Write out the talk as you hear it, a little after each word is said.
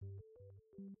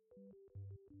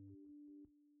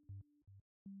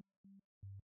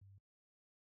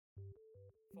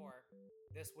for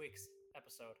this week's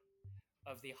episode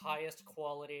of the highest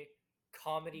quality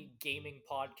comedy gaming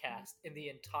podcast in the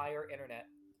entire internet.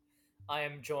 I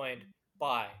am joined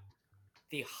by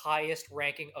the highest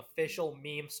ranking official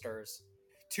memesters.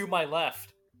 To my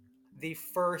left, the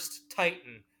first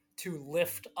Titan to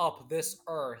lift up this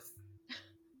earth.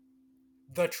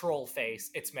 The troll face.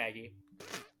 It's Maggie.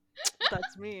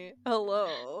 That's me.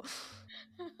 Hello.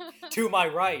 To my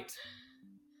right,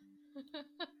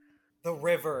 the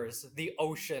rivers, the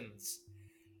oceans,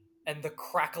 and the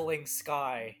crackling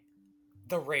sky.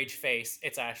 The rage face.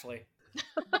 It's Ashley.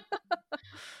 I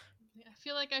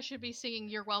feel like I should be singing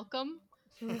You're Welcome.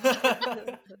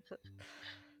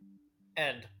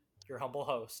 And your humble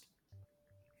host,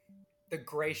 the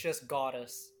gracious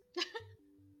goddess,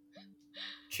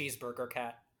 Cheeseburger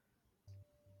Cat.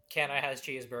 Can I has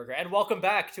cheeseburger? And welcome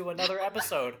back to another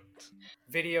episode.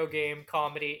 Video game,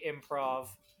 comedy, improv,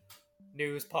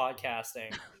 news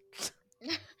podcasting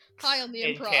High on the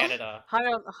in improv. Canada.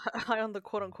 High on the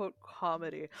quote unquote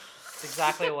comedy. It's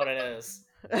exactly what it is.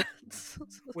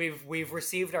 We've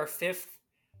received our 5th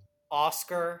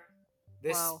Oscar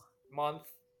this month.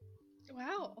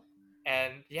 Wow.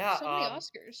 And yeah, So many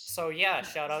Oscars. So yeah,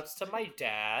 shout outs to my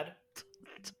dad.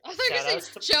 I thought you were going to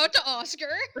say shout out to Oscar.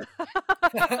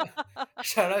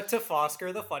 Shout out to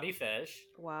Fosker the funny fish.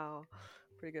 Wow.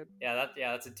 Pretty good. Yeah,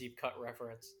 that's a deep cut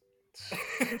reference.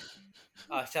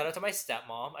 Shout out to my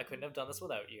stepmom. I couldn't have done this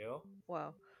without you.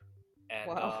 Wow. And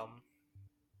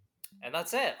and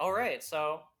that's it. All right,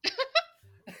 so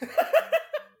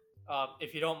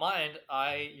if you don't mind,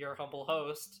 your humble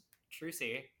host,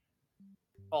 Trucy,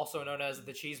 also known as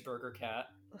the Cheeseburger Cat,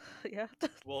 Yeah.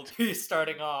 will be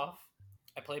starting off.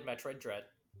 I played Metroid Dread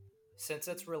since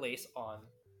its release on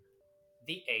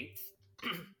the 8th.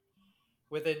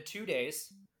 Within 2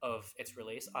 days of its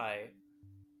release, I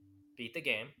beat the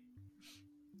game.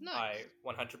 Nice. I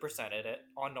 100%ed it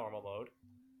on normal mode.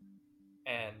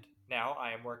 And now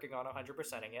I am working on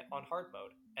 100%ing it on hard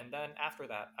mode. And then after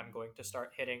that, I'm going to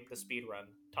start hitting the speedrun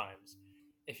times.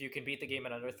 If you can beat the game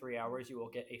in under 3 hours, you will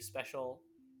get a special,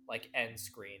 end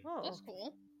screen. Oh. That's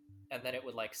cool. And then it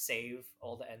would, save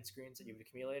all the end screens that you've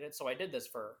accumulated. So I did this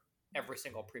for every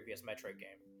single previous Metroid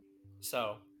game.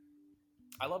 So,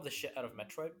 I love the shit out of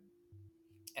Metroid.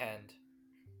 And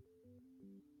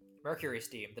Mercury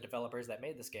Steam, the developers that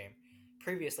made this game,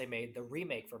 previously made the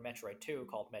remake for Metroid 2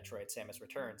 called Metroid Samus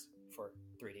Returns for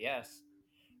 3DS,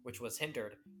 which was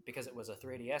hindered because it was a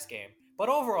 3DS game. But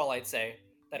overall, I'd say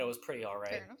that it was pretty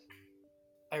alright. Fair enough.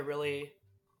 I really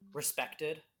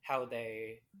respected how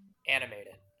they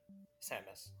animated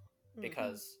Samus,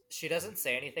 because she doesn't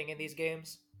say anything in these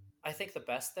games. I think the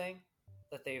best thing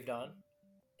that they've done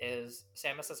is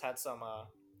Samus has had some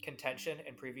contention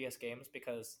in previous games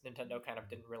because Nintendo kind of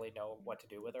didn't really know what to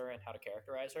do with her and how to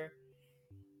characterize her.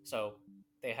 So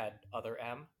they had Other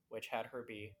M, which had her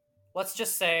be, let's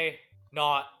just say,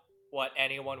 not what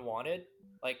anyone wanted.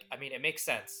 It makes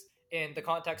sense. In the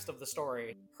context of the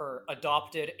story, her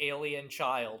adopted alien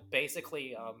child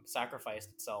basically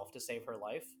sacrificed itself to save her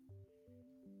life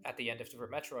at the end of Super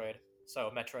Metroid. So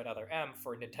Metroid Other M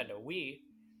for Nintendo Wii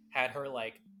had her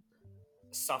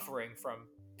suffering from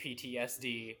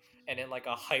PTSD and in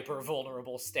a hyper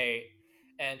vulnerable state,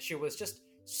 and she was just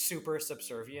super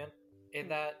subservient in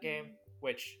that game,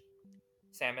 which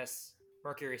Samus,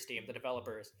 Mercury Steam, the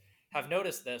developers, have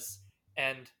noticed this,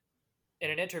 and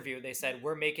in an interview they said,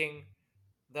 we're making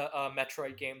the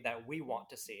Metroid game that we want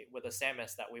to see, with a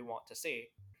Samus that we want to see.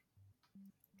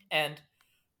 And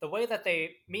the way that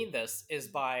they mean this is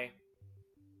by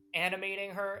animating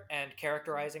her and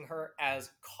characterizing her as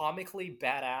comically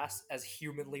badass as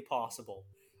humanly possible.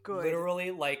 Good. Literally,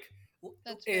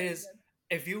 That's it very is.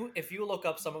 good. If you look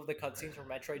up some of the cutscenes from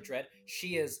Metroid Dread,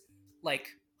 she is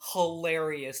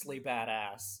hilariously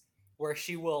badass, where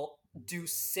she will do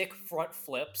sick front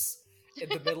flips in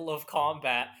the middle of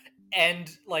combat and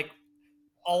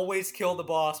always kill the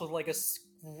boss with a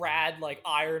rad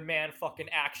Iron Man fucking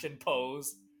action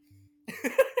pose.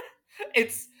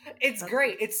 It's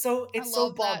great. It's so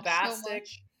bombastic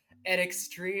and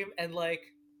extreme, and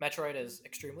Metroid is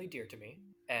extremely dear to me,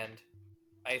 and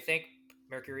I think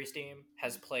Mercury Steam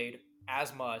has played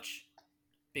as much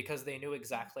because they knew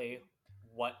exactly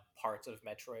what parts of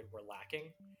Metroid were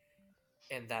lacking,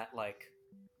 in that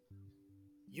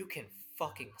you can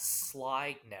fucking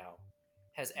slide now.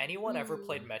 Has anyone ever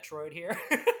played Metroid here?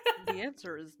 The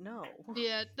answer is no.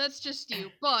 Yeah, that's just you,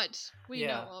 but we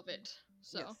know of it.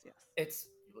 So Yes. It's,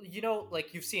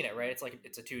 you've seen it, right?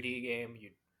 It's a 2D game. You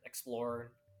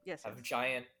explore, Yes. have a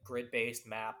giant grid-based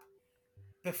map.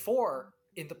 Before,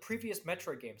 in the previous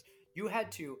Metroid games, you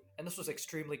had to, and this was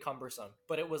extremely cumbersome,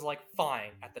 but it was like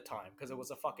fine at the time because it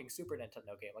was a fucking Super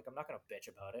Nintendo game. Like, I'm not gonna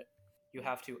bitch about it. You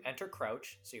have to enter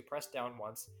crouch, so you press down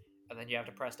once, and then you have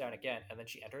to press down again, and then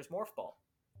she enters Morph Ball.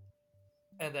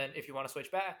 And then if you want to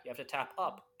switch back, you have to tap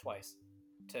up twice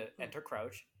to enter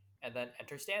crouch, and then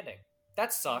enter standing.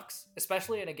 That sucks,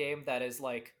 especially in a game that is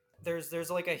like there's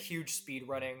like a huge speed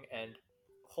running and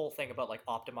whole thing about like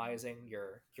optimizing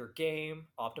your game,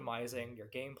 optimizing your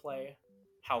gameplay,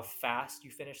 how fast you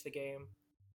finish the game.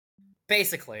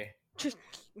 Basically,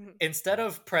 instead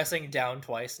of pressing down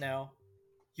twice now,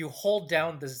 you hold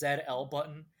down the ZL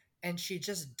button and she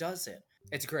just does it.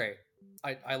 It's great.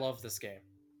 I love this game.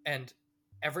 And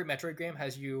every Metroid game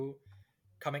has you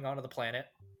coming onto the planet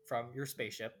from your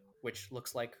spaceship, which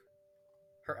looks like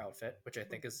her outfit, which I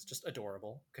think is just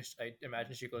adorable, because I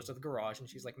imagine she goes to the garage and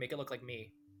she's like, make it look like me.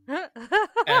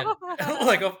 And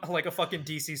like a fucking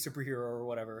DC superhero or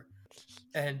whatever.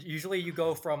 And usually you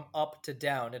go from up to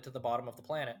down into the bottom of the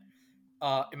planet.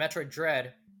 In Metroid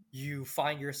Dread, you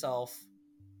find yourself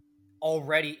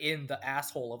already in the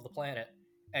asshole of the planet,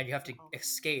 and you have to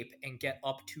escape and get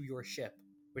up to your ship,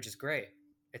 which is great.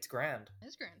 It's grand.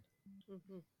 It's grand.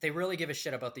 Mm-hmm. They really give a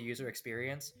shit about the user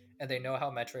experience, and they know how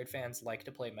Metroid fans like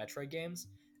to play Metroid games,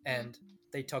 and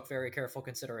they took very careful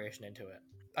consideration into it.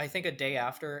 I think a day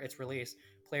after its release,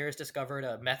 players discovered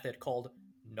a method called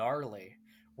Gnarly,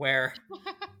 where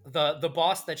the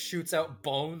boss that shoots out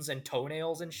bones and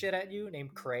toenails and shit at you,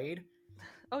 named Kraid.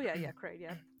 Oh yeah, Kraid,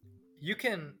 yeah. You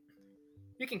can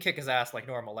kick his ass like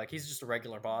normal, like he's just a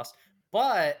regular boss.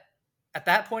 But at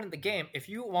that point in the game, if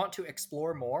you want to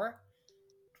explore more,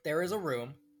 there is a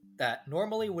room that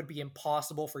normally would be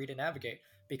impossible for you to navigate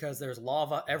because there's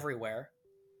lava everywhere.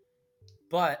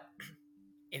 But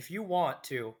if you want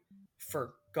to,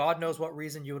 for God knows what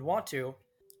reason you would want to,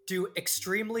 do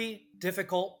extremely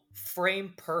difficult,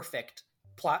 frame perfect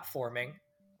platforming,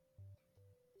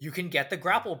 you can get the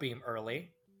grapple beam early.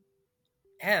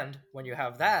 And when you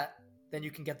have that, then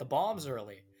you can get the bombs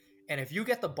early. And if you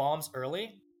get the bombs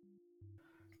early,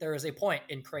 there is a point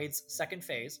in Kraid's second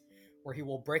phase where he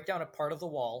will break down a part of the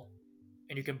wall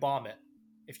and you can bomb it.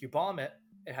 If you bomb it,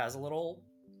 it has a little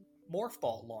morph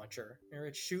ball launcher, or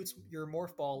it shoots your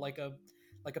morph ball like a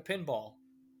pinball.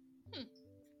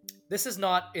 This is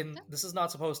not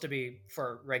supposed to be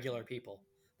for regular people.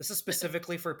 This is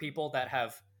specifically for people that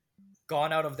have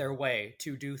gone out of their way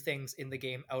to do things in the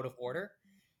game out of order,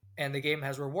 and the game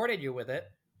has rewarded you with it,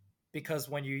 because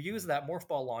when you use that morph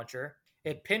ball launcher,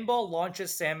 it pinball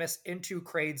launches Samus into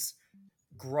Kraid's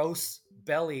gross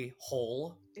belly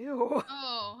hole. Ew.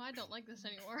 Oh, I don't like this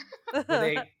anymore.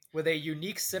 with a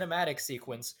unique cinematic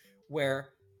sequence where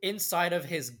inside of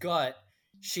his gut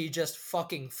she just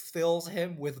fucking fills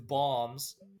him with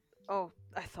bombs. Oh,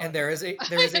 I thought. And there is a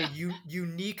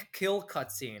unique kill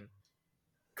cutscene,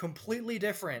 completely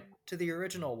different to the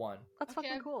original one. That's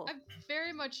fucking cool. I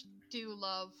very much do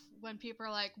love when people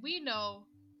are like, we know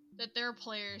that there are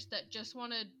players that just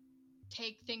want to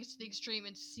take things to the extreme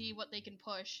and see what they can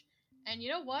push. And you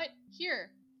know what?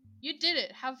 Here, you did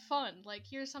it. Have fun. Like,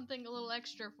 here's something a little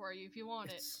extra for you if you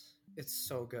want it. It's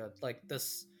so good. Like,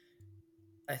 this...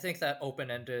 I think that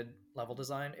open-ended level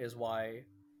design is why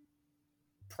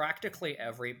practically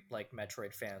every, like,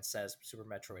 Metroid fan says Super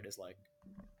Metroid is, like,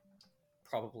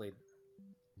 probably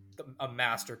a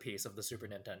masterpiece of the Super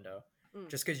Nintendo.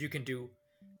 Just because you can do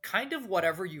kind of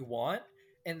whatever you want,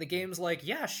 and the game's like,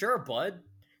 yeah, sure, bud.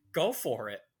 Go for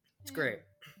it. It's great.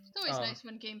 It's always nice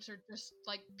when games are just,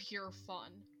 like, pure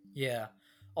fun. Yeah.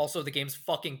 Also, the game's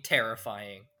fucking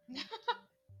terrifying.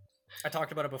 I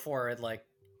talked about it before, like,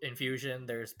 in Fusion,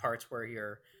 there's parts where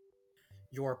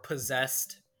your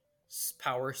possessed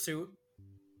power suit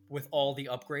with all the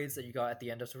upgrades that you got at the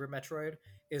end of Super Metroid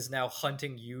is now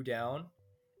hunting you down,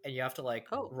 and you have to, like,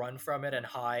 run from it and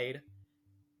hide.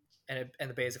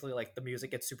 And basically, like, the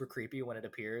music gets super creepy when it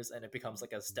appears, and it becomes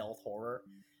like a stealth horror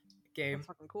game. That's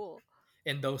fucking cool.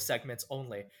 In those segments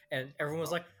only. And everyone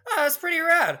was like, oh, that's pretty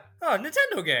rad. Oh,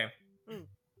 Nintendo game.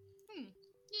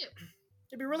 Yeah.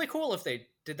 It'd be really cool if they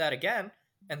did that again.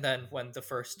 And then when the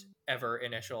first ever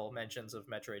initial mentions of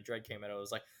Metroid Dread came out, I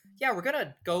was like, yeah, we're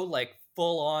gonna go, like,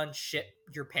 full on shit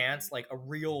your pants, like a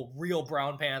real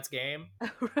brown pants game.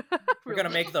 We're gonna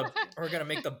make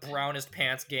the brownest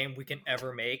pants game we can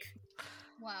ever make.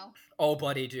 Wow. Oh,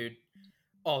 buddy, dude.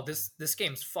 Oh, this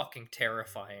game's fucking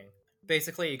terrifying.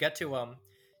 Basically, you get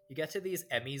to these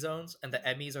Emmy zones, and the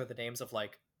Emmys are the names of,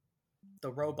 like,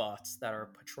 the robots that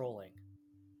are patrolling.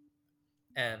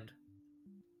 And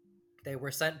they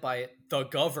were sent by the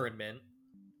government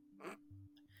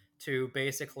to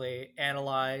basically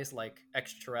analyze like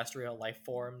extraterrestrial life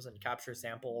forms and capture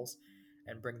samples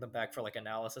and bring them back for like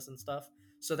analysis and stuff.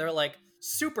 So they're like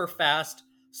super fast,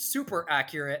 super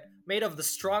accurate, made of the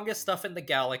strongest stuff in the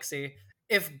galaxy.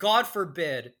 If God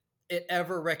forbid it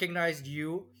ever recognized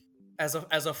you as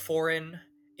a foreign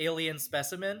alien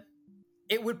specimen,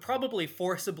 it would probably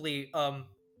forcibly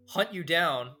hunt you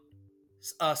down,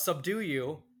 subdue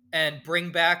you, and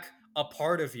bring back a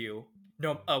part of you.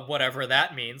 No, whatever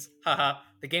that means. Haha.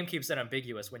 The game keeps it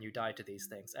ambiguous when you die to these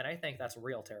things, and I think that's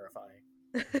real terrifying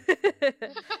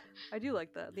I do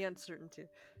like that, the uncertainty.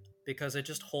 because it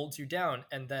just holds you down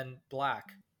and then black.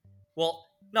 Well,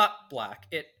 not black.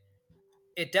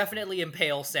 It definitely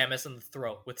impales Samus in the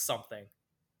throat with something,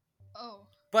 Oh.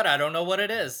 but I don't know what it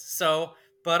is. So,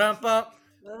 but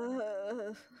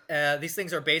Uh, these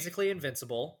things are basically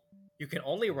invincible. You can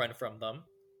only run from them.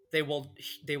 They will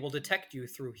detect you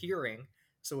through hearing.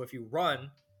 So if you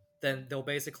run, then they'll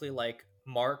basically like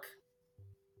mark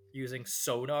using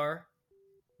sonar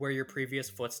where your previous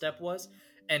footstep was.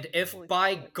 And if Holy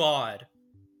by shit. God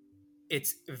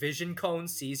its vision cone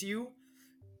sees you,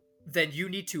 then you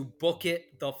need to book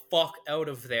it the fuck out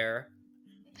of there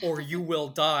or you will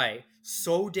die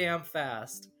so damn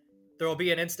fast. There will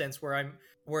be an instance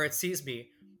where it sees me,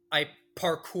 I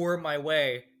parkour my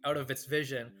way out of its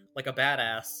vision like a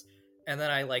badass, and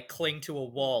then I like cling to a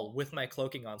wall with my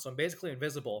cloaking on, so I'm basically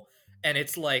invisible. And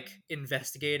it's like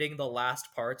investigating the last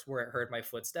parts where it heard my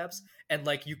footsteps, and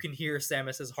like you can hear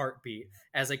Samus's heartbeat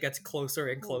as it gets closer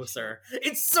and Holy closer.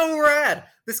 It's so rad.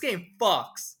 This game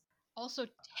fucks. Also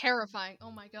terrifying.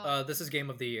 Oh my god. This is game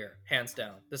of the year, hands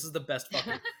down. This is the best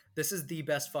fucking. This is the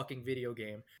best fucking video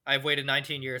game. I've waited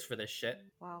 19 years for this shit.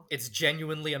 Wow. It's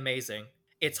genuinely amazing.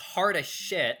 It's hard as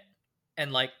shit,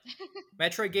 and like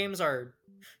Metroid games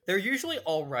they're usually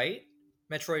all right.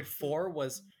 Metroid 4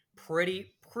 was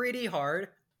pretty hard.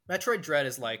 Metroid Dread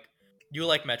is like, you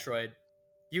like Metroid.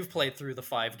 You've played through the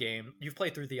 5 game. You've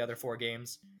played through the other 4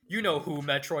 games. You know who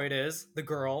Metroid is. The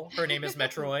girl. Her name is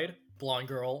Metroid. Blonde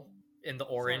girl in the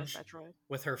orange Samus Metroid.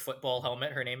 with her football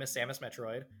helmet. Her name is Samus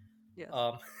Metroid. Yes.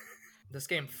 This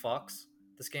game fucks.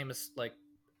 This game is like,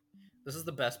 this is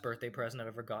the best birthday present I've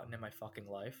ever gotten in my fucking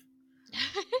life.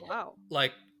 Wow.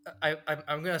 Like,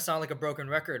 I'm gonna sound like a broken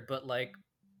record, but like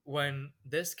when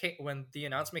the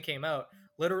announcement came out,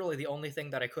 literally the only thing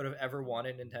that I could have ever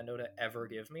wanted Nintendo to ever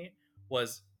give me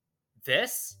was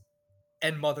this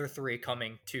and Mother 3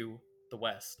 coming to the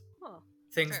West. Huh.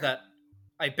 Things Fair. that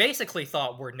I basically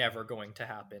thought were never going to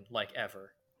happen, like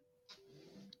ever.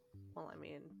 Well, I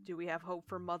mean, do we have hope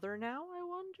for Mother now, I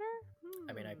wonder?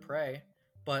 I mean, I pray.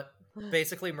 But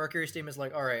basically, Mercury Steam is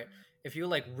like, all right, if you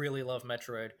like really love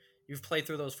Metroid, you've played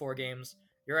through those 4 games,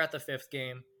 you're at the 5th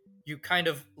game, you kind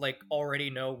of like already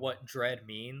know what Dread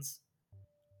means.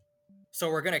 So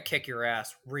we're gonna kick your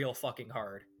ass real fucking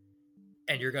hard,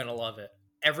 and you're gonna love it.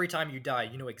 Every time you die,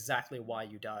 you know exactly why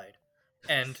you died,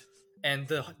 and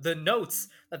the notes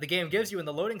that the game gives you in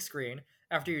the loading screen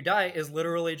after you die is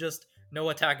literally just no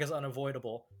attack is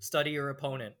unavoidable. Study your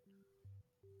opponent.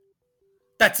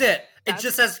 That's it. It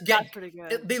just says That's get. pretty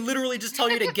good. They literally just tell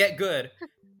you to get good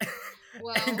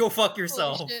Wow. and go fuck Holy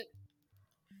yourself. shit.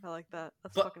 I like that.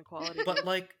 That's But- fucking quality. But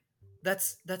like,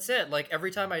 that's it. Like every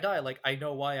time I die, like I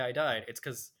know why I died. It's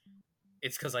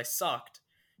because I sucked,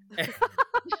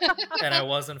 and I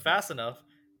wasn't fast enough.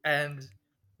 And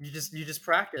you just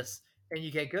practice and you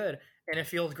get good, and it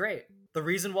feels great. The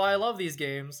reason why I love these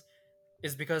games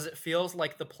is because it feels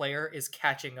like the player is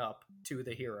catching up to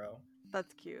the hero.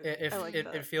 That's cute. It, I like it,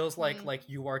 that. it feels Mm. like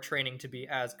you are training to be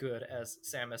as good as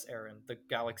Samus Aran, the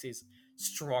galaxy's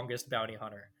strongest bounty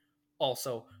hunter,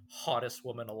 also hottest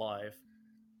woman alive.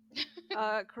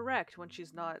 Correct, when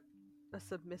she's not a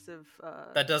submissive,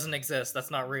 That doesn't exist.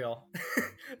 That's not real.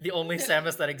 The only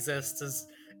Samus that exists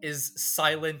is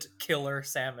silent killer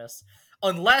Samus,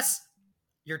 unless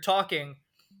you're talking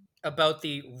about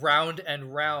the Round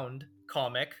and Round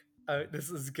comic. This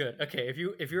is good. Okay,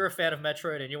 if you're a fan of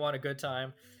Metroid and you want a good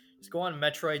time, just go on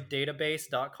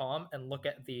MetroidDatabase.com and look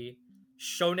at the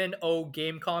Shonen O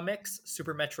Game Comics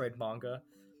Super Metroid manga.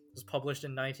 It was published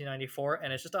in 1994,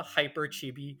 and it's just a hyper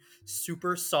chibi,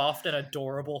 super soft and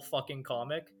adorable fucking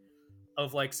comic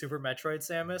of like Super Metroid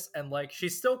Samus, and like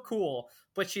she's still cool,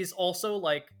 but she's also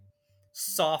like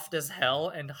soft as hell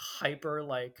and hyper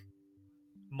like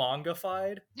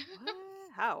mangafied. what?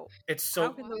 How? It's How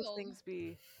so can those Wild. things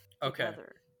be okay.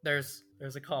 together? There's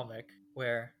a comic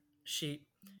where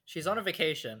she's on a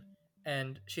vacation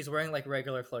and she's wearing like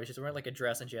regular clothes. She's wearing like a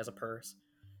dress and she has a purse.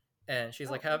 And she's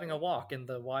like having a walk in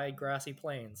the wide grassy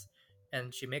plains,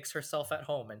 and she makes herself at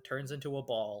home and turns into a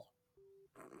ball.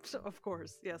 So, of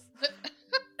course, yes.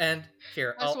 And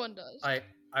here, As one does.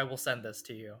 I will send this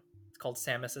to you. It's called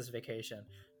Samus's Vacation.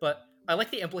 But I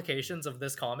like the implications of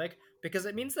this comic because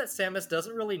it means that Samus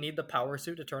doesn't really need the power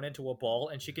suit to turn into a ball,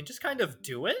 and she can just kind of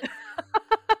do it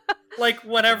like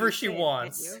whenever You she can,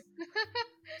 wants.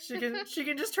 can't She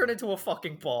can just turn into a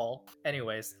fucking ball.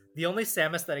 Anyways, the only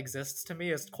Samus that exists to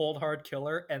me is Cold Hard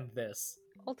Killer and this.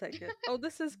 I'll take it. Oh,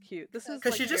 this is cute. This is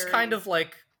Because like she's just very... kind of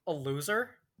like a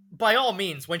loser. By all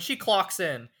means, when she clocks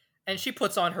in and she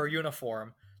puts on her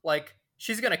uniform, like,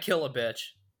 she's gonna kill a bitch.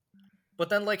 But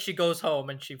then, like, she goes home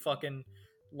and she fucking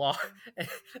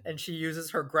and she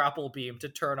uses her grapple beam to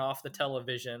turn off the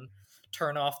television,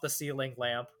 turn off the ceiling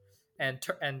lamp,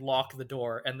 and lock the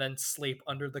door, and then sleep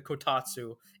under the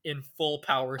kotatsu in full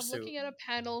power I'm suit. looking at a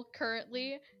panel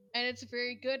currently, and it's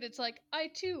very good. It's like,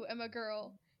 I too am a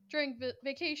girl. During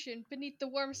vacation, beneath the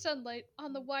warm sunlight,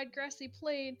 on the wide grassy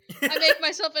plain, I make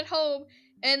myself at home,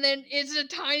 and then it's a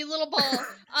tiny little ball.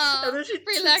 And then she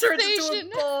Relaxation. turns into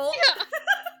a ball. Yeah.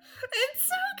 It's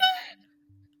so good.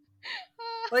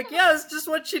 Like, yeah, it's just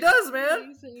what she does,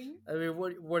 man. Amazing. I mean,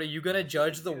 what are you gonna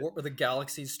judge the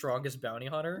galaxy's strongest bounty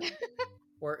hunter?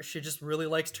 Or she just really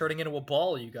likes turning into a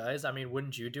ball, you guys? I mean,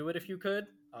 wouldn't you do it if you could?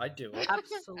 I'd do it.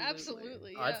 Absolutely.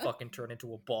 Absolutely. Yeah. I'd fucking turn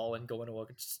into a ball and go into a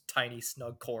tiny,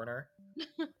 snug corner.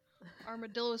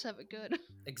 Armadillos have it good.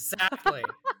 Exactly.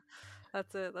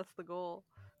 That's it. That's the goal.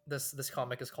 This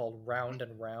comic is called Round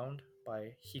and Round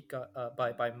by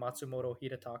Matsumoto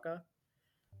Hidetaka.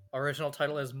 Original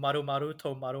title is Maru Maru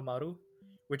to Maru Maru,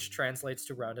 which translates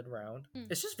to Round and Round.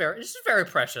 It's just very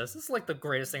precious. This is like the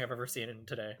greatest thing I've ever seen in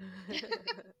today.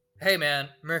 Hey man,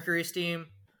 Mercury Steam,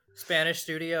 Spanish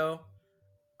studio.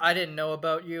 I didn't know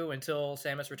about you until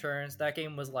Samus Returns. That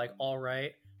game was like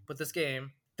alright, but this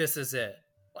game, this is it.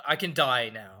 I can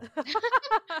die now.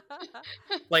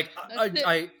 Like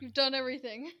You've done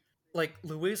everything. Like,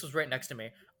 Louise was right next to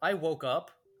me. I woke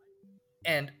up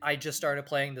and I just started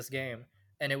playing this game,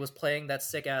 and it was playing that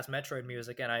sick ass Metroid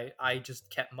music, and I just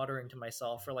kept muttering to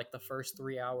myself for like the first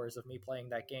 3 hours of me playing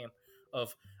that game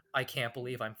of, I can't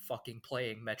believe I'm fucking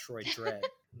playing Metroid Dread.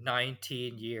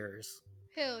 19 years.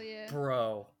 Hell yeah.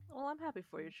 Bro. Well, I'm happy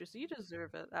for you, Tristan. You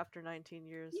deserve it after 19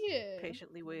 years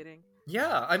patiently waiting.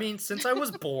 Yeah, I mean, since I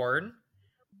was born,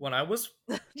 when I was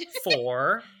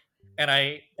 4,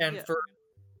 for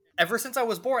ever since I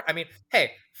was born, I mean,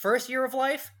 hey, first year of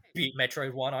life, beat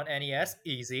Metroid 1 on NES,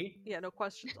 easy. Yeah, no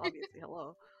questions, obviously.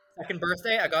 Hello. Second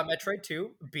birthday, I got Metroid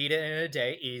 2, beat it in a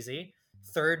day, easy.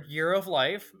 Third year of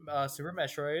life, Super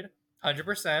Metroid,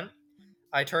 100%.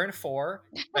 I turned 4,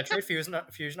 Metroid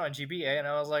Fusion on GBA, and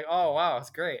I was like, oh wow, it's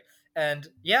great. And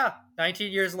yeah,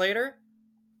 19 years later,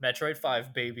 Metroid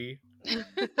 5, baby. I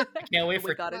can't wait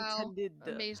for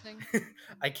amazing.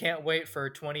 I can't wait for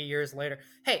 20 years later.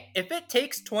 Hey, if it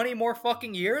takes 20 more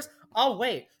fucking years, I'll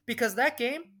wait, because that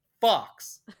game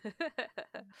fucks.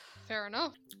 Fair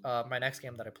enough. My next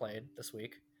game that I played this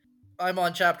week, I'm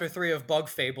on chapter 3 of Bug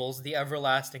Fables: The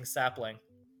Everlasting Sapling.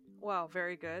 Wow,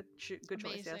 very good. Good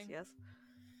choice. Yes.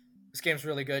 This game's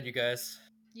really good, you guys.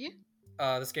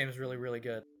 Yeah. This game's really, really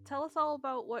good. Tell us all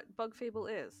about what Bug Fable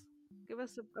is. Give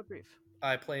us a brief.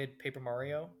 I played Paper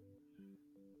Mario,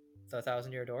 The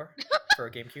 1,000-Year Door for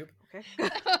a GameCube. Okay.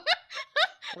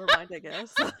 Never mind, I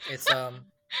guess. It's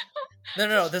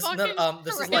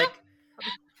This is like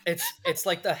it's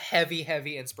like the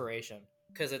heavy inspiration,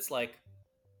 because it's like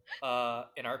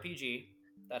an RPG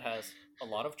that has a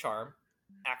lot of charm,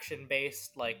 action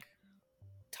based, like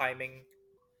timing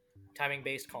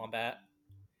based combat,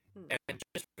 and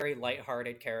just very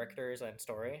lighthearted characters and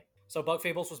story. So Bug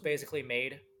Fables was basically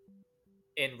made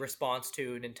in response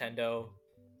to Nintendo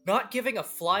not giving a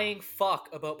flying fuck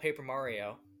about Paper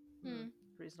Mario.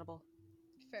 Reasonable.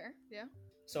 Fair, yeah.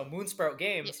 So Moonsprout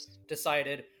Games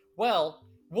decided, well,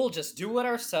 we'll just do it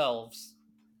ourselves.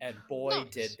 And boy,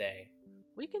 did they.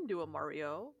 We can do a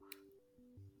Mario.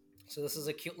 So this is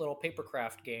a cute little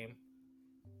papercraft game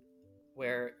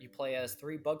where you play as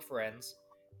 3 bug friends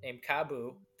named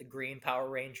Kabu, the green Power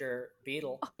Ranger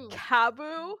beetle.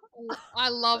 Kabu? I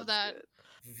love that. Good.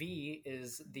 V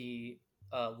is the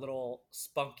little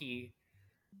spunky,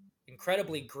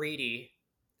 incredibly greedy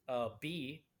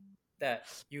bee that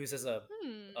uses a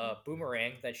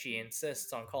boomerang that she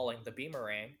insists on calling the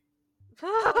Beamerang.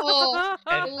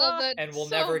 I love that. And will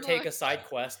so never much. take a side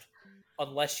quest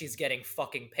unless she's getting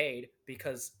fucking paid,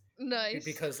 because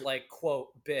like, quote,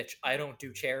 bitch, I don't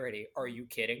do charity. Are you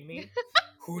kidding me?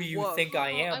 Who do you think I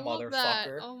am, motherfucker? That.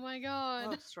 Oh my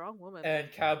god. Strong woman.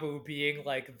 And Kabu being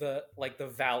like the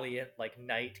valiant, like,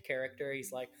 knight character,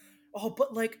 he's like, oh,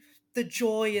 but like the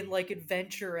joy and like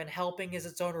adventure and helping is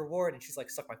its own reward, and she's like,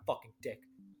 suck my fucking dick.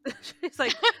 She's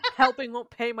like, helping won't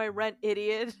pay my rent,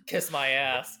 idiot. Kiss my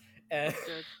ass. And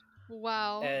Good.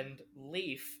 Wow. and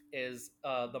Leaf is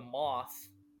the moth,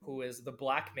 who is the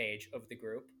black mage of the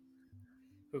group,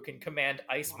 who can command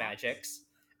ice Moths. magics,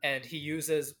 and he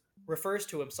refers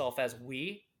to himself as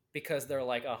we because they're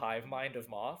like a hive mind of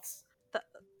moths. Ugh.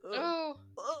 Oh,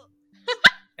 Ugh.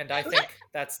 And I think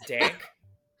that's dank.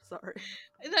 Sorry.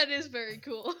 that is very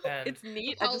cool. And It's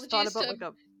neat. I just thought Apologies about to- like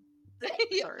a.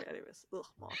 Yeah. Sorry. Anyways, ugh,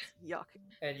 moths. Yuck.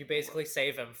 and you basically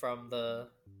save him from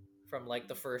like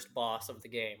the first boss of the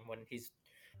game when he's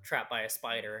trapped by a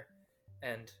spider,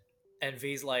 and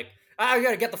V's like, I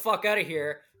gotta get the fuck out of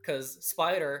here because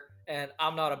spider, and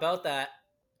I'm not about that.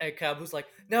 And Kabu's like,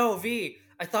 no, V,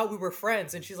 I thought we were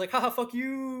friends, and she's like, haha, fuck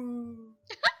you.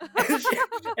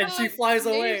 and she flies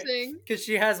away Amazing. because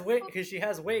she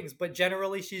has wings, but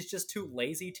generally she's just too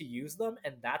lazy to use them,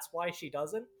 and that's why she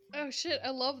doesn't, Oh shit, I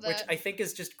love that. which I think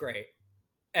is just great.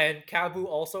 And Kabu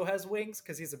also has wings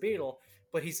because he's a beetle,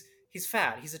 but he's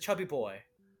fat. He's a chubby boy.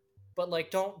 But like,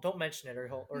 don't mention it,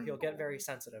 or he'll get very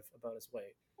sensitive about his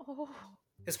weight. Oh.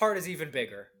 His heart is even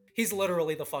bigger. He's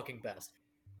literally the fucking best.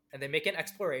 And they make an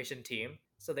exploration team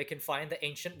so they can find the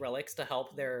ancient relics to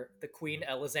help the Queen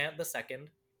Elizant II,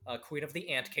 Queen of the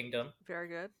Ant Kingdom. Very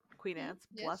good. Queen Mm, Ants.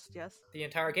 yes. Blessed. Yes. The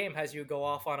entire game has you go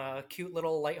off on a cute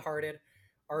little lighthearted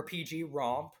RPG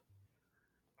romp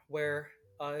where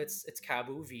it's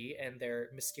Kabu, V, and their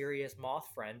mysterious moth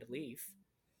friend Leaf,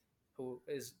 who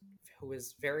is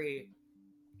very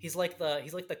he's like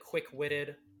the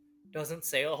quick-witted, doesn't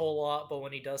say a whole lot, but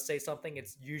when he does say something,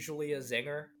 it's usually a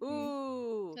zinger.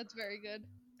 Ooh. That's very good.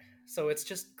 So it's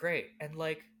just great. And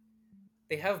like,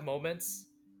 they have moments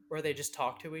where they just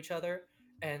talk to each other,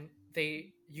 and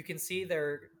you can see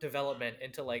their development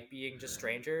into like being just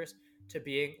strangers to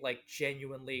being like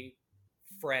genuinely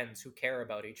friends who care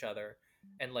about each other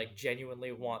and like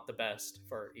genuinely want the best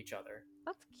for each other.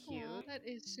 That's cute. Aw, that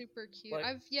is super cute. Like-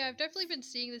 I've definitely been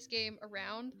seeing this game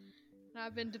around, and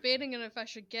I've been debating on if I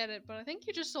should get it, but I think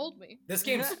you just sold me. This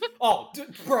game's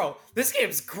bro, this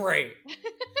game's great.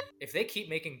 If they keep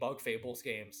making Bug Fables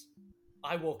games,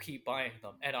 I will keep buying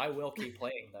them and I will keep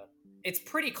playing them. It's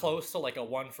pretty close to like a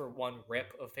 1-for-1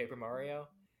 rip of Paper Mario.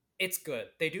 It's good.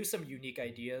 They do some unique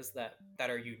ideas that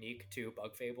are unique to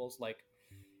Bug Fables, like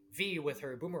V with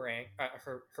her boomerang,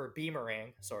 her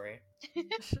beamerang, sorry,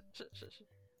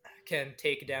 can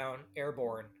take down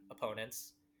airborne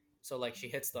opponents. So like she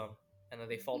hits them and then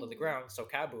they fall to the ground. So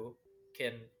Kabu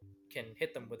can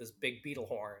hit them with his big beetle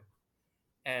horn,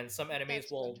 and some enemies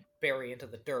That's will good. bury into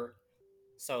the dirt.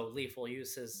 So Leaf will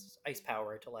use his ice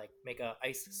power to like make a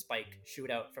ice spike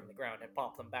shoot out from the ground and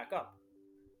pop them back up.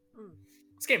 Mm.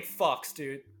 This game fucks,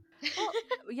 dude. Well,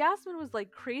 Yasmin was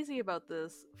like crazy about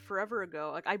this forever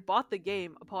ago. Like I bought the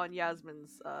game upon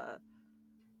Yasmin's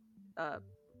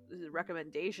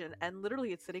recommendation, and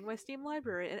literally it's sitting in my Steam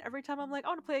library. And every time I'm like, I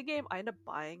want to play a game, I end up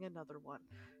buying another one.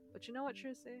 But you know what,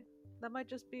 Trusty? That might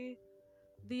just be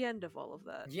the end of all of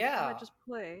that. I Yeah. might just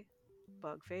play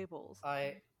Bug Fables.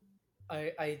 I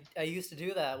used to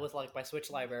do that with like my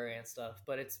Switch library and stuff,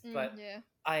 but Yeah.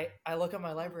 I look at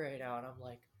my library now and I'm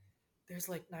like, there's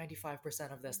like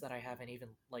 95% of this that I haven't even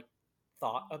like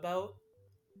thought about.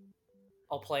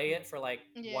 I'll play it for like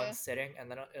Yeah. one sitting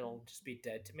and then it'll just be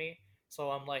dead to me. So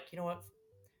I'm like, you know what?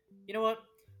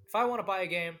 If I want to buy a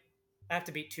game, I have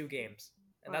to beat 2 games,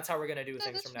 and that's how we're gonna do Yeah,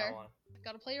 things that's from fair. now on.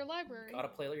 Gotta play your library. Gotta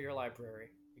play your library.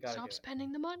 You gotta Stop do it.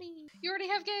 spending the money. You already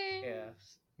have games. Yeah.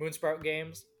 Moonsprout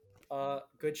games,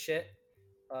 good shit.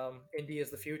 Indie is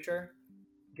the future.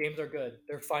 Games are good.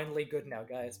 They're finally good now,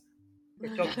 guys.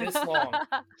 It took this long,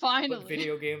 Finally. but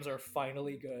video games are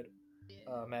finally good.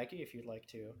 Yeah. Maggie, if you'd like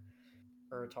to,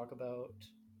 or talk about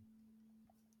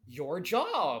your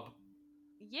job.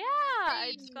 Yeah,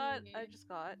 I just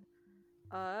got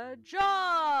a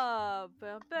job.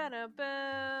 Bum, ba-dum,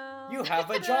 bum. You have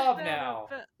a job now.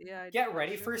 Yeah, I Get do,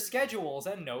 ready sure for do. schedules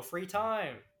and no free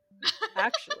time.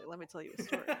 Actually, let me tell you a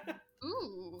story.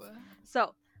 Ooh.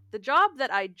 So, the job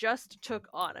that I just took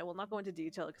on, I will not go into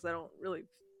detail because I don't really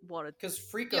want to. Because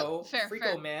Frico, Yep,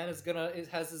 fair. Man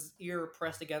has his ear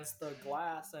pressed against the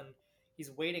glass and he's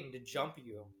waiting to jump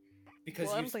you. Because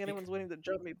Well, I you don't think anyone's waiting to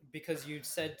jump me. because you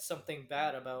said something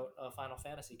bad about a Final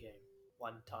Fantasy game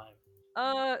one time.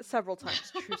 Several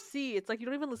times. True. See, it's like you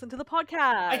don't even listen to the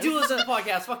podcast. I do listen to the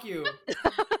podcast. Fuck you.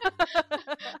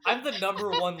 I'm the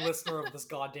 #1 listener of this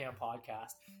goddamn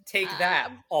podcast. Take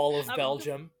that, all of I'm-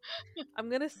 Belgium. I'm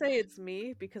gonna say it's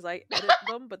me because I edit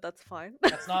them, but that's fine.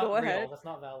 That's not Go real. ahead. That's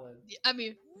not valid. I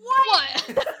mean,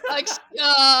 what? Like,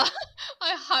 I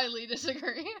highly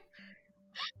disagree.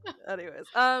 Anyways,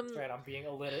 That's right. I'm being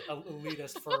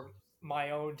elitist for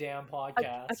my own damn I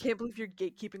podcast. can't believe you're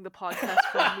gatekeeping the podcast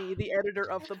from me, the editor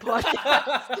of the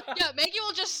podcast. Yeah, Maggie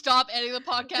will just stop editing the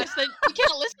podcast, then you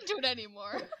can't listen to it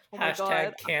anymore. Oh my god.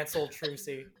 Hashtag cancel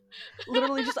Trucy.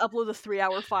 Literally just upload the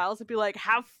 3-hour files and be like,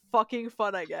 have fucking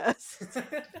fun, I guess.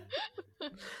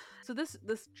 So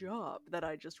this job that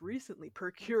I just recently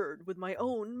procured with my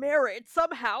own merit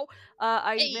somehow,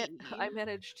 I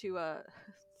managed to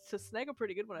snag a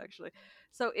pretty good one actually.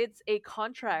 So it's a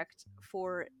contract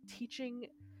for teaching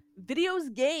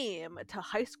videos game to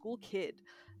high school kid,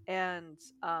 and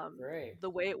Great. the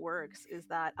way it works is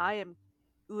that I am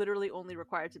literally only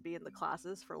required to be in the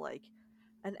classes for like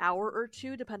an hour or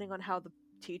two, depending on how the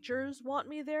teachers want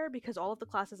me there, because all of the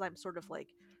classes I'm sort of like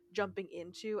jumping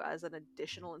into as an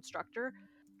additional instructor.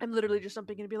 I'm literally just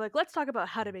jumping in and be like, let's talk about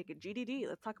how to make a GDD.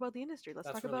 Let's talk about the industry. Let's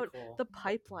That's talk really about cool. the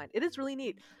pipeline. It is really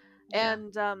neat. Yeah.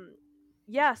 And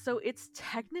yeah, so it's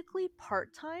technically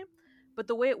part-time, but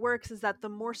the way it works is that the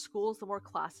more schools, the more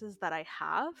classes that I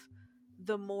have,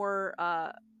 the more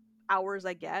hours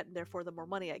I get, and therefore the more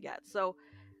money I get. So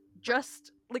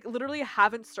just like literally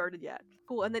haven't started yet.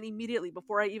 Cool. And then immediately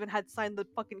before I even had signed the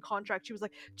fucking contract, she was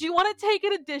like, do you want to take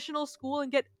an additional school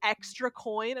and get extra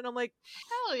coin? And I'm like,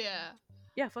 Hell yeah.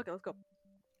 yeah, fuck it, let's go.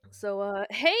 So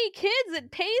hey kids,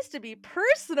 it pays to be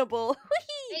personable.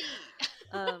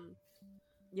 Hey.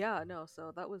 Yeah, no,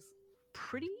 so that was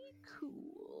pretty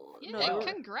cool. Yeah, No, Wow.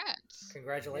 congrats.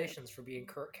 Congratulations for being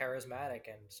charismatic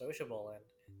and sociable and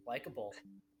likable.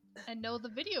 And know the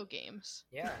video games.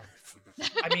 Yeah.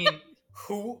 I mean,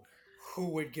 who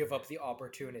would give up the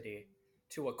opportunity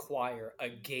to acquire a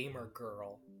gamer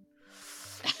girl?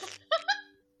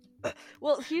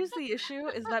 Well, here's the issue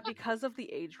is that because of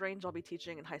the age range I'll be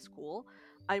teaching in high school,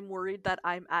 I'm worried that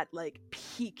I'm at like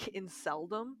peak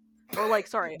inceldom. Or like,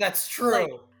 sorry, That's true.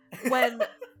 like, when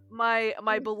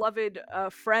my beloved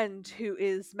friend who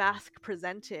is mask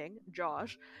presenting,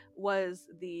 Josh, was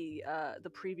the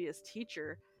previous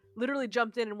teacher, literally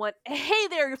jumped in and went, "Hey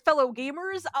there, fellow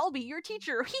gamers! I'll be your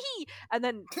teacher." Hee. And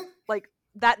then like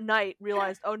that night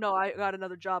realized, "Oh no, I got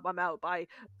another job. I'm out. Bye."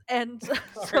 And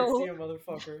Alright, so see you,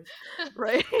 motherfuckers.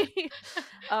 right.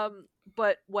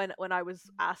 But when I was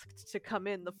asked to come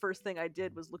in, the first thing I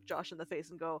did was look Josh in the face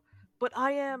and go, "But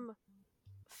I am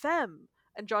femme."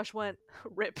 And Josh went,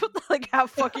 "Rip." Like,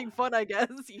 have fucking fun, I guess.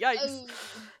 Yikes. Oh.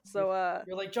 So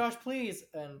You're like, Josh, please,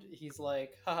 and he's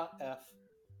like, haha, F.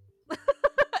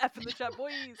 F in the chat,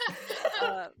 boys.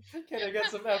 Can I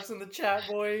get some F's in the chat,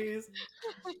 boys?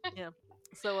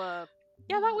 So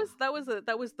yeah,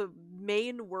 that was the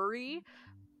main worry.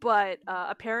 But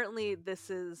apparently this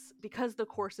is because the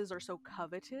courses are so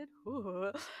coveted.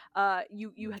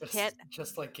 You can't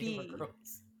just like gamer be...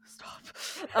 girls. Stop.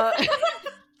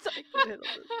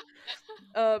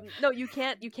 No, you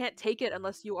can't take it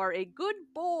unless you are a good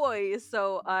boy.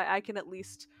 So I can at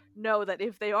least know that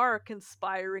if they are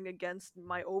conspiring against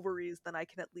my ovaries, then I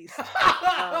can at least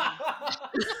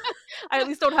I at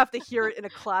least don't have to hear it in a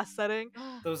class setting.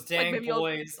 Those dang maybe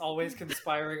boys always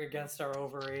conspiring against our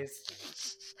ovaries.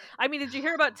 I mean, did you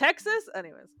hear about Texas?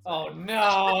 Anyways. Oh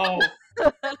no!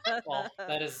 Well,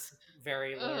 that is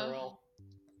very literal.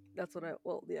 That's what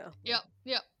yeah. Yep.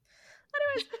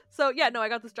 Anyways, so yeah, no, I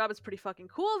got this job. It's pretty fucking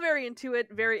cool. Very into it.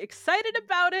 Very excited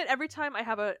about it. Every time I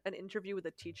have an interview with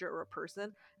a teacher or a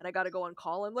person, and I gotta go on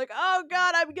call, I'm like, oh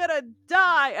god, I'm gonna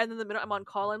die. And then the minute I'm on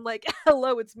call, I'm like,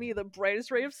 hello, it's me, the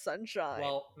brightest ray of sunshine.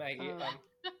 Well, Maggie,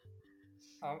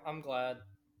 I'm glad,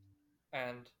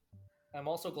 and I'm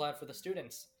also glad for the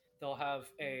students. They'll have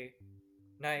a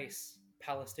nice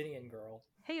Palestinian girl.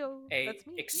 Heyo, that's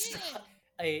me.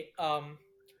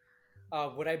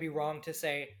 Would I be wrong to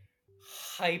say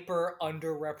hyper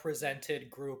underrepresented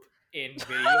group in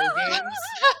video games?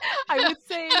 I would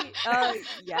say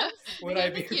yes. Would Yeah, I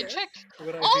be? you checked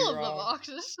Would I all be of the wrong?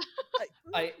 boxes.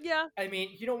 Yeah. I mean,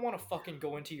 you don't want to fucking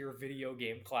go into your video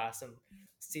game class and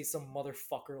see some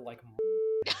motherfucker like.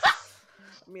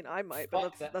 I mean, I might,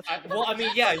 but that's. Well, I mean,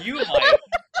 yeah, you might.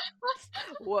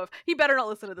 Woof. He better not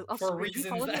listen to this. For Did you reasons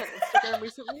follow me that- on Instagram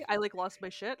recently? I like lost my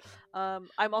shit.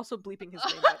 I'm also bleeping his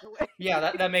name, by the way.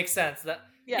 Yeah, that makes sense. That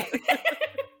Yeah.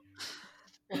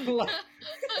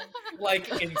 like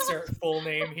insert full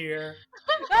name here.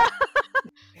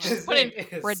 His Put in name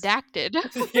is redacted.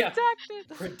 Yeah, Redacted.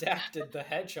 redacted the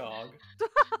hedgehog.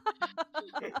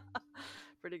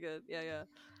 Pretty good. Yeah.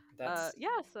 That's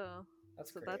So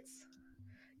great.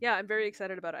 yeah, I'm very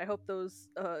excited about it. I hope those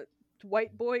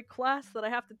white boy class that I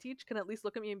have to teach can at least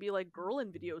look at me and be like, girl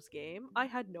in videos game, I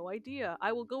had no idea.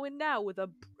 I will go in now with a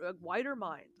wider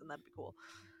mind, and that'd be cool.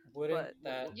 Wouldn't but-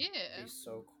 that Yeah. be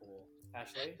so cool?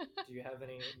 Ashley, do you have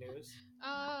any news?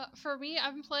 For me,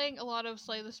 I've been playing a lot of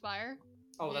Slay the Spire.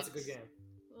 Oh, that's a good It's game.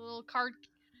 a little card.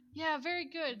 Yeah, very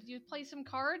good. You play some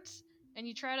cards and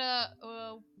you try to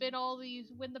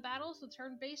win the battles, the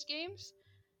turn-based games.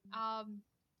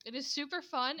 It is super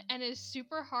fun and it is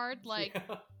super hard. Like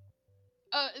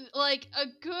a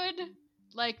good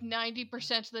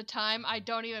 90% of the time, I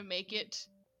don't even make it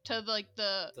to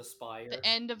The Spire. the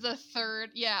end of the third.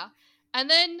 Yeah, and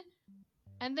then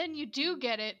you do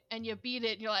get it and you beat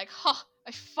it and you're like, huh,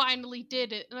 I finally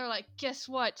did it. And they're like, guess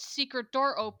what? Secret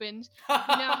door opens. You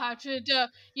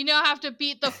now have to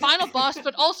beat the final boss,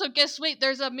 but also wait,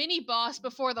 there's a mini boss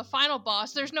before the final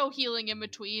boss. There's no healing in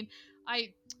between.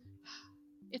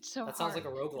 It's so That hard. sounds like a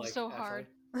roguelike, It's so Ashley.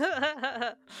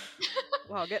 hard.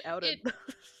 Wow, get outed.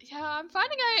 Yeah, I'm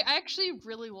finding I actually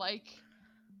really like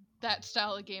that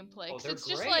style of gameplay. Oh, 'Cause they're it's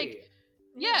great. just like,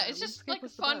 yeah, it's just RuneScape like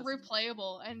was the fun, best.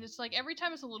 replayable, and it's like every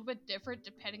time it's a little bit different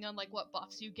depending on like what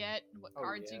buffs you get, and what Oh,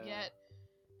 cards you yeah. get,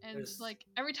 and There's- like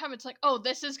every time it's like, oh,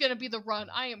 this is gonna be the run.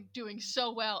 I am doing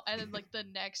so well, and then like the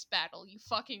next battle, you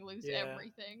fucking lose Yeah.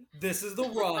 everything. This is the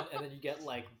run, and then you get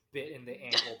like bit in the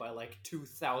ankle by like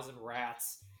 2,000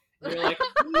 rats. And you're like,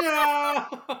 no!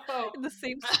 In the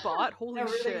same spot. Holy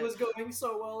Everything shit. was going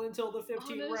so well until the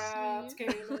 15 rats Honestly. came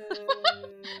in.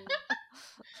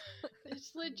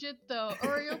 It's legit though.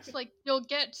 Or it's like you'll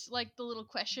get like the little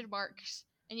question marks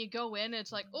and you go in and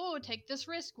it's like, oh, take this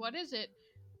risk, what is it?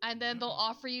 And then they'll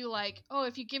offer you like, oh,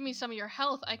 if you give me some of your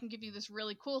health, I can give you this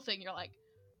really cool thing. You're like,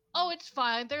 oh, it's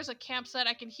fine. There's a campsite.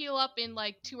 I can heal up in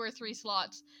like 2 or 3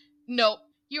 slots. Nope.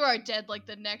 You are dead like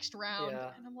the next round. Yeah.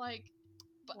 And I'm like,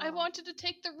 but I Wow. wanted to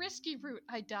take the risky route.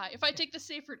 I die. If I take the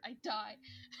safe route, I die.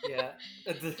 Yeah.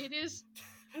 It is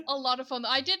a lot of fun.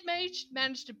 I did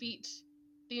manage to beat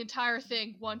the entire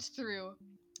thing once through,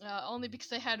 only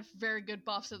because I had very good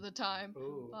buffs at the time.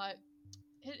 Ooh. But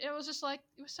it was just like,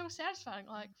 it was so satisfying.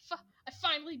 Like, I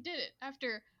finally did it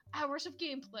after hours of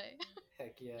gameplay.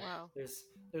 Heck yeah. Wow.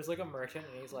 There's like a merchant,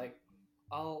 and he's like,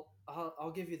 I'll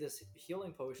give you this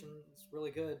healing potion. It's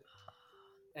really good,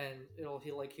 and it'll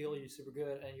heal you super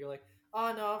good. And you're like,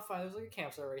 oh no, I'm fine. There's like a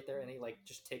campsite right there, and he like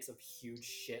just takes a huge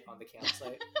shit on the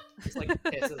campsite. He's like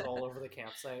pisses all over the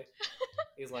campsite.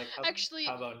 He's like, Actually,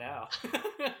 how about now?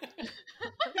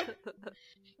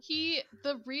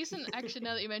 the reason, actually,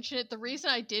 now that you mention it, the reason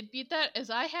I did beat that is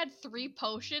I had 3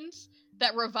 potions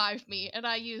that revived me, and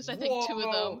I used, I think, 2 of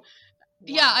them. Whoa!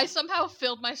 Yeah, I Wow. somehow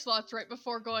filled my slots right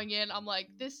before going in. I'm like,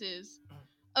 this is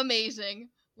amazing.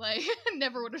 Like,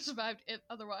 never would have survived it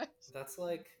otherwise. That's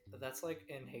like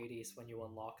in Hades when you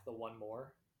unlock the one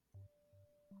more.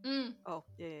 Mm, Oh,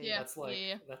 yeah. Yeah. That's like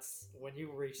yeah. that's when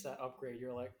you reach that upgrade.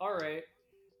 You're like, all right,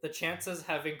 the chances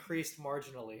have increased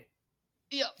marginally.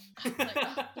 Yep. Like,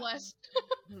 oh, bless.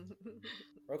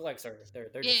 Roguelikes are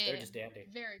they're Yeah. just dandy.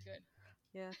 Very good.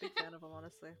 Yeah, big fan of them,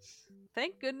 honestly.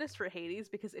 Thank goodness for Hades,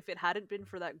 because if it hadn't been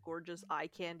for that gorgeous eye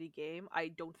candy game, I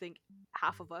don't think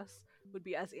half of us would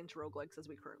be as into roguelikes as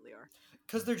we currently are.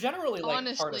 Because they're generally like hard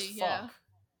as Honestly, fuck. yeah.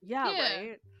 Yeah, Yeah.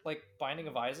 right? Like Binding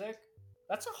of Isaac,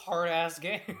 that's a hard ass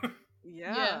game.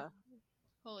 Yeah.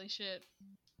 Holy shit.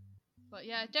 But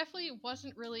yeah, it definitely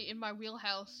wasn't really in my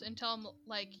wheelhouse until I'm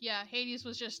like, yeah, Hades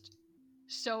was just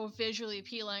so visually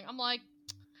appealing. I'm like,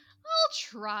 I'll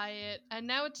try it. And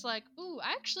now it's like, ooh,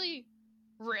 I actually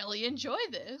really enjoy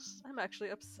this. I'm actually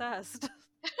obsessed.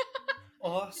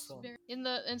 Awesome. In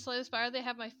Slay the Spire, they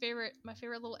have my favorite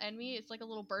little enemy. It's like a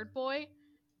little bird boy.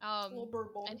 Little bird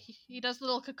boy. And he does a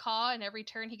little caca, and every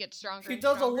turn he gets stronger. He and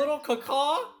does a stronger. little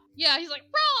caca. Yeah, he's like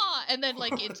raw, and then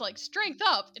like it's like strength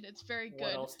up, and it's very good.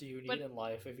 What else do you need But- in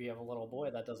life if you have a little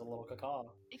boy that does a little caca?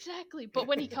 Exactly. But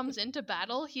when he comes into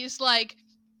battle, he's like,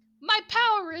 my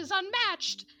power is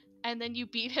unmatched. And then you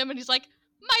beat him and he's like,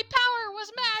 my power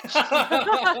was matched.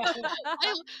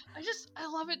 I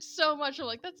love it so much. I'm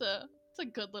like, it's a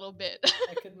good little bit.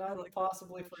 I could not I have like that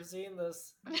possibly so much. foreseen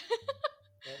this.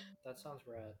 That sounds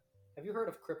rad. Have you heard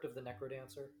of Crypt of the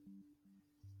Necrodancer?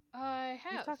 I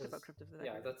We've have. talked about Crypt of the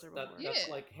Yeah, Necrodancer before. that's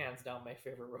Yeah. like hands down my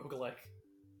favorite roguelike.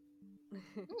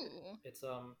 Ooh. It's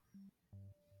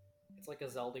like a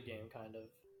Zelda game kind of,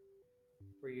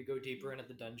 where you go deeper into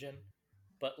the dungeon,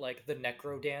 but like the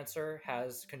Necrodancer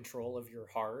has control of your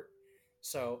heart,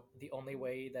 so the only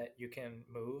way that you can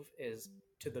move is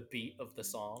to the beat of the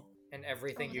song, and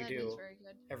everything Oh, you that is do very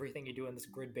good. everything you do in this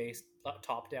grid-based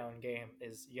top-down game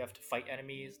is you have to fight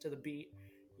enemies to the beat,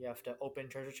 you have to open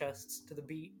treasure chests to the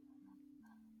beat,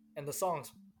 and the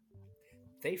songs,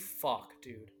 they fuck,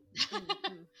 dude.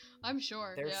 Mhm. I'm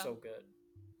sure. They're yeah. so good.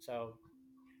 So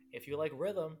if you like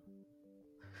rhythm,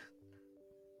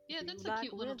 Yeah, If that's you a like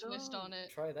cute little twist rhythm. on it.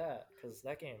 try that, because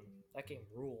that game That game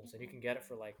rules, and you can get it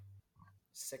for like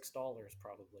 $6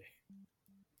 probably.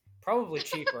 Probably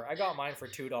cheaper. I got mine for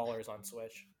 $2 on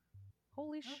Switch.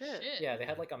 Holy Oh, shit. shit. Yeah, they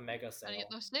had like a mega Gotta sale. get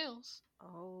those sales.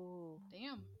 Oh.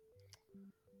 Damn.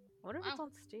 I wonder if it's Wow.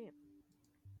 on Steam.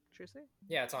 Trucy?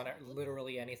 Yeah, it's on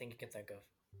literally anything you can think of.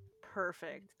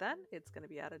 Perfect. Then it's going to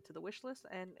be added to the wish list,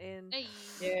 and in Hey.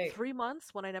 Yay. 3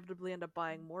 months, when I inevitably end up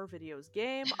buying more videos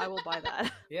game, I will buy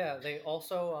that. Yeah, they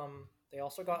also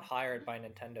got hired by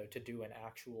Nintendo to do an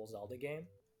actual Zelda game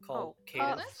called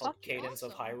that's Cadence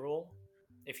of awesome. Hyrule.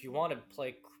 If you want to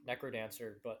play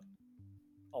Necrodancer, but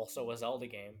also a Zelda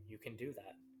game, you can do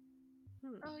that.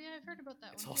 Oh yeah, I've heard about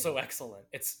that It's one. also excellent.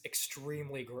 It's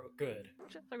extremely good.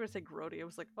 I'm going to say grody. I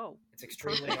was like, oh. It's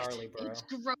extremely Perfect. gnarly, bro. It's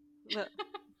gross.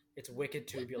 It's wicked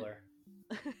tubular.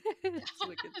 It's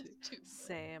wicked It's too. too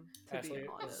Same, to Ashley, be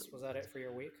honest. was that it for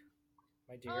your week,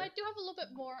 my dear? I do have a little bit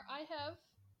more. I have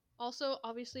also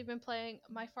obviously been playing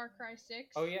my Far Cry 6.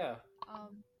 Oh yeah.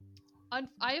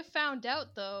 I have found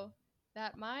out though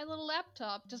that my little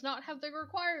laptop does not have the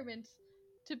requirements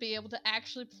to be able to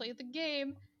actually play the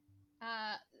game.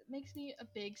 It makes me a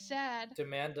big sad.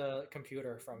 Demand a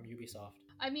computer from Ubisoft.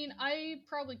 I mean, I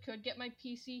probably could get my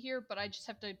PC here, but I just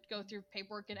have to go through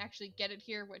paperwork and actually get it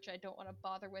here, which I don't want to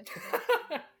bother with.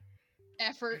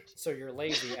 Effort. So you're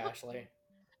lazy, Ashley.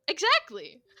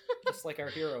 Exactly. Just like our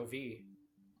hero V.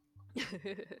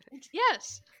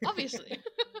 Yes, obviously.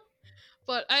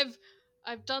 But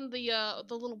I've done the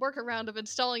little workaround of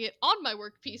installing it on my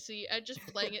work PC and just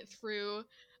playing it through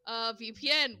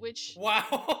VPN, which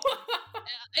Wow.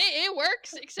 it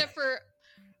works, except for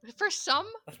some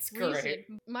That's reason great.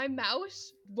 my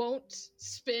mouse won't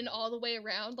spin all the way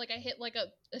around. Like I hit like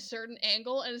a certain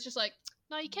angle and it's just like,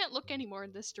 no, you can't look anymore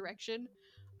in this direction.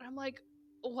 And I'm like,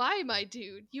 why, my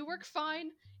dude? You work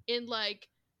fine in like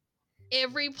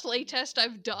every playtest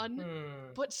I've done,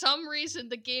 but some reason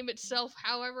the game itself,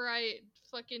 however I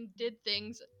fucking did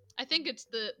things, I think it's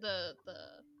the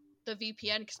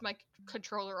VPN, because my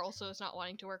controller also is not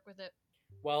wanting to work with it.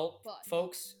 Well, But-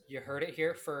 folks, you heard it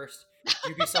here first.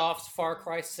 Ubisoft's Far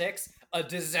Cry 6, a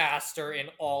disaster in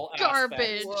all Garbage.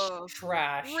 aspects. Whoa.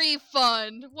 Trash.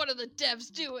 Refund. What are the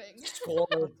devs doing?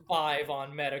 Score 5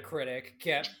 on Metacritic.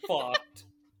 Get fucked.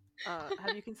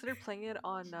 Have you considered playing it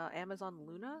on Amazon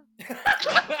Luna?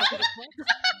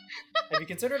 Have you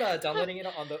considered downloading it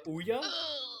on the Ouya?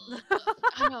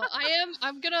 I know.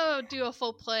 I'm gonna do a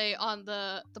full play on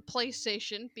the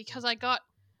PlayStation because I got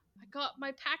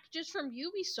my packages from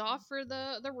Ubisoft for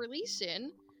the release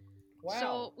in. Wow.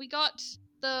 So we got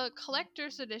the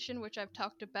collector's edition, which I've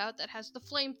talked about, that has the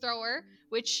flamethrower,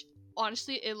 which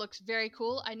honestly it looks very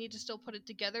cool. I need to still put it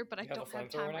together, but I You have don't a have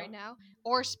flamethrower time right now? now.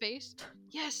 Or space.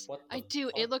 Yes, What the I do.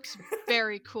 fuck? It looks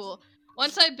very cool.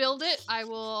 Once I build it, I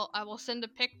will send a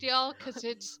pic to y'all because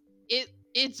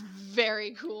it's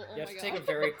very cool. Oh You have my to god. take a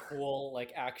very cool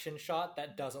like action shot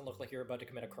that doesn't look like you're about to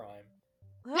commit a crime.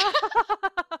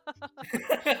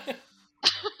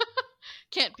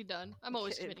 Can't be done. I'm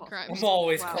always Can't- committing impossible. crimes. I'm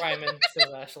always Wow. criming,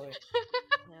 says Ashley.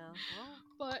 Yeah. Well,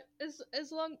 But as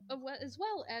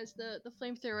well as the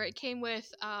flamethrower, it came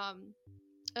with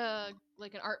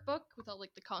like an art book with all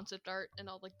like the concept art and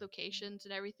all like locations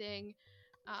and everything,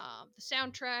 the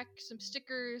soundtrack, some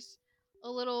stickers, a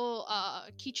little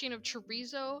keychain of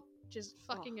chorizo, which is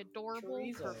fucking adorable.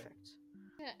 chorizo. perfect.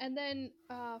 Yeah, and then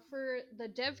for the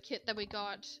dev kit that we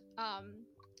got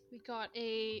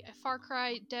a Far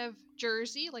Cry dev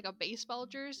jersey, like a baseball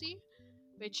jersey,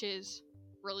 which is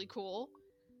really cool.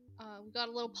 We got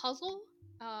a little puzzle,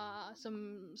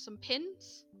 some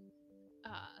pins,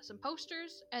 some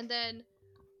posters, and then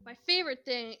my favorite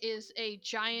thing is a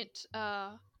giant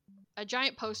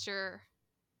poster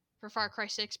for Far Cry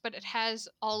 6, but it has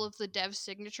all of the dev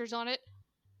signatures on it.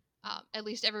 At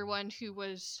least everyone who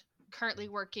was currently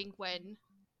working when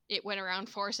it went around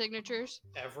for signatures.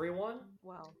 Everyone?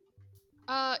 Wow.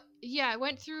 Yeah, I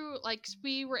went through, like,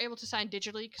 we were able to sign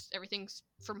digitally because everything's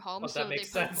from home, Oh, so that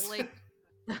makes they put up sense. the link.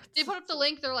 They put up the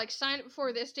link, they're like, sign it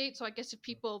before this date, so I guess if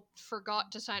people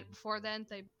forgot to sign it before then,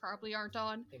 they probably aren't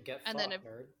on. And get And fucked, then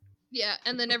nerd. Yeah,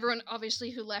 and then everyone, obviously,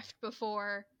 who left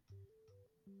before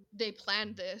they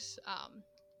planned this,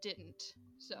 didn't.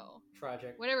 So,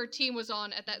 Tragic. whatever team was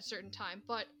on at that certain time,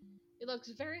 but it looks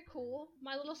very cool.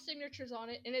 My little signature's on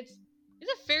it, and it's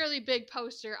a fairly big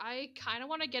poster. I kind of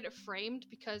want to get it framed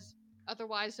because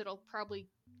otherwise it'll probably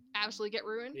absolutely get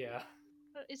ruined. Yeah.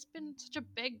 But it's been such a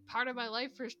big part of my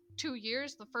life for 2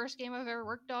 years. The first game I've ever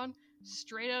worked on,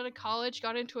 straight out of college,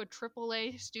 got into a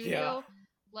AAA studio.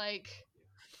 Like,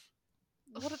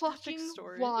 What a touching fucking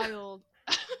story. wild.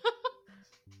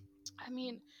 I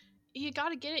mean, you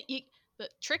gotta get it. The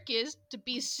trick is to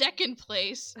be second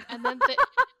place, and then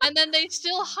they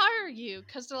still hire you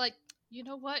because they're like, you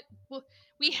know what? Well,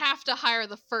 we have to hire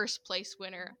the first place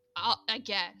winner, I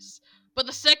guess. But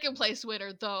the second place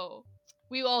winner, though,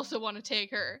 we also want to take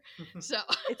her. So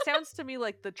It sounds to me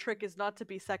like the trick is not to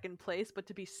be second place, but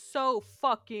to be so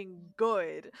fucking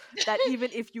good that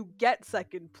even if you get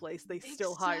second place, they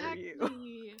still hire you.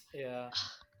 Exactly. Yeah.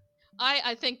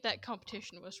 I think that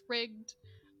competition was rigged.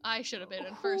 I should have been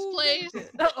in first Who place. rigged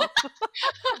it? Oh.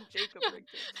 Jacob rigged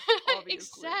it.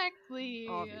 Obviously. Exactly.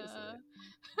 Obviously.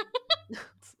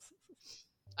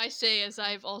 I say as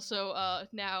I've also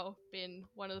now been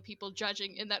one of the people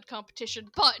judging in that competition,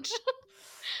 but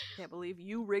Can't believe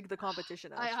you rigged the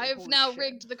competition. I've Holy now shit.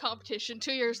 rigged the competition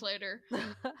 2 years later.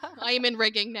 I am in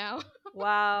rigging now.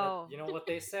 Wow. But you know what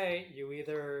they say? You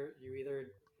either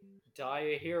die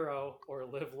a hero or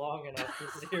live long enough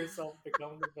to see yourself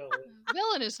become the villain.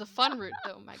 Villain is the fun route,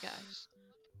 though, my guys.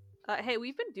 Hey,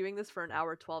 we've been doing this for an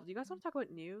hour 12. Do you guys want to talk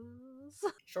about news?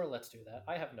 Sure, let's do that.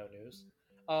 I have no news.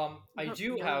 I No-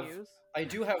 do no have news? I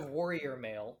do have warrior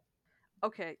mail.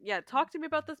 Okay, yeah, talk to me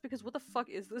about this because what the fuck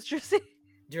is this, Jersey?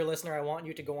 Dear listener, I want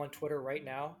you to go on Twitter right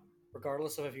now,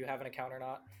 regardless of if you have an account or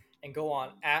not, and go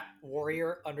on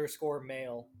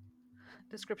 @warrior_mail.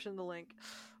 Description in the link.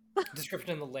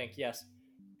 Description in the link, yes.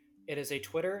 It is a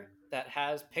Twitter that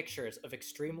has pictures of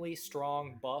extremely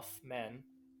strong, buff men,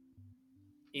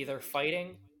 either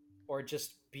fighting or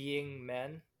just being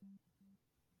men.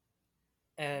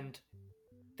 And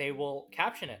they will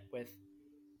caption it with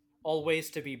always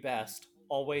to be best,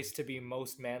 always to be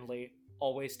most manly,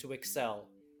 always to excel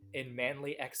in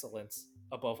manly excellence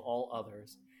above all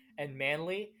others. And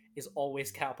manly is always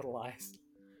capitalized.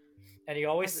 And he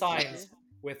always As it should signs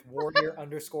with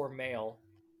warrior_male.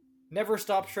 Never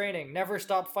stop training, never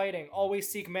stop fighting, always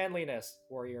seek manliness,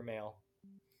 warrior male.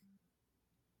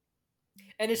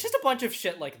 And it's just a bunch of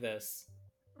shit like this.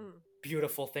 Mm.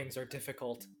 Beautiful things are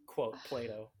difficult, quote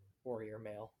Plato, warrior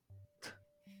male.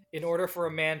 In order for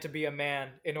a man to be a man,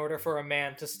 in order for a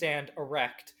man to stand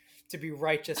erect, to be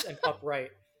righteous and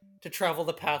upright, to travel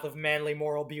the path of manly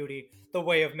moral beauty, the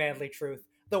way of manly truth,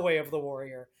 the way of the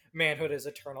warrior, manhood is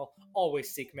eternal, always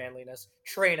seek manliness,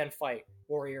 train and fight,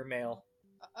 warrior male.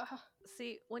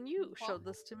 See, when you showed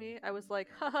this to me, I was like,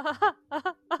 ha ha ha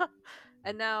ha ha.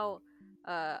 And now,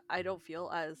 I don't feel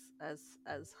as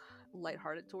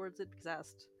lighthearted towards it because I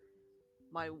asked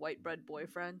my white bread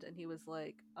boyfriend, and he was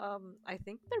like, I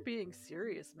think they're being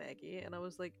serious, Maggie. And I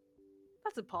was like,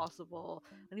 that's impossible.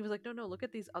 And he was like, no, look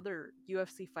at these other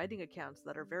UFC fighting accounts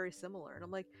that are very similar. And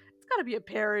I'm like, it's got to be a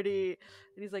parody.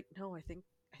 And he's like, no, I think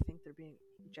they're being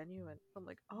genuine. I'm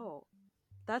like, oh,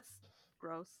 that's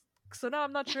gross. So now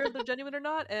I'm not sure if they're genuine or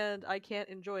not, and I can't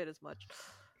enjoy it as much.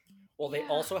 Well, they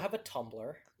also have a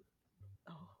Tumblr,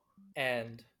 Oh,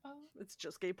 and it's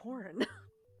just gay porn.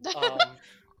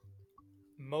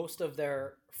 most of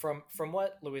their from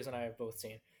what Louise and I have both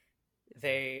seen,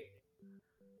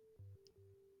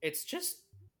 it's just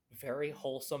very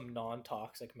wholesome,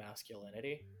 non-toxic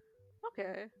masculinity.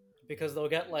 Okay. Because they'll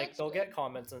get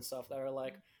comments and stuff that are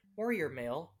like, warrior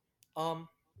male, I'm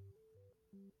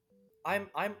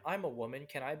a woman,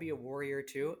 can I be a warrior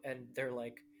too? And they're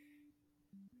like,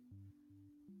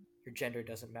 your gender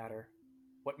doesn't matter.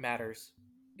 What matters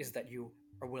is that you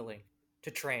are willing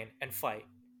to train and fight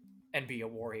and be a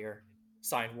warrior.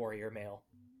 Signed, warrior male.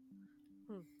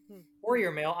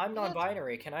 Warrior male, I'm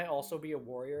non-binary. Can I also be a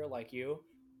warrior like you?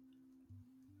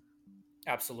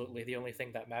 Absolutely. The only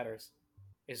thing that matters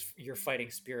is your fighting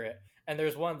spirit. And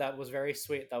there's one that was very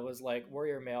sweet that was like,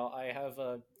 warrior male, I have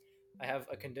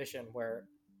a condition where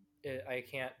I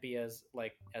can't be as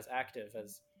active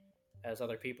as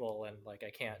other people, and like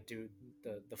I can't do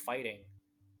the fighting.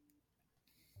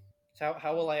 So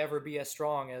how will I ever be as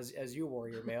strong as you,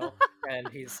 warrior male? and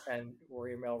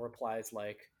warrior male replies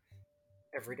like,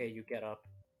 every day you get up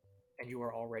and you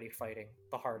are already fighting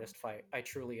the hardest fight. I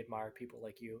truly admire people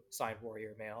like you, signed,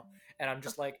 warrior male. And I'm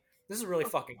just like, this is really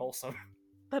fucking wholesome.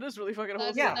 That is really fucking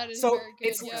wholesome. Yeah. That is So very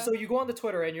good, yeah. so you go on the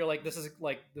Twitter and you're like, this is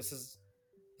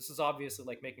obviously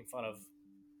like making fun of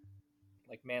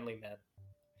like manly men,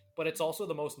 but it's also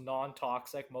the most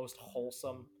non-toxic, most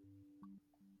wholesome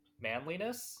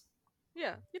manliness.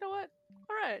 Yeah, you know what?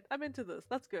 All right, I'm into this.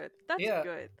 That's good. That's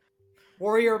good.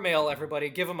 Warrior male, everybody,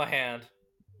 give him a hand.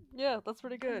 Yeah, that's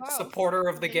pretty good. Wow. Supporter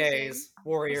of the Amazing. gays,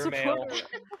 warrior male.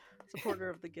 Supporter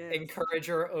of the gays.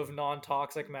 Encourager of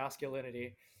non-toxic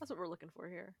masculinity. That's what we're looking for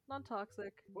here.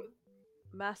 Non-toxic,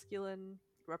 masculine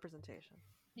representation.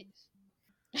 Yes.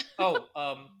 Oh,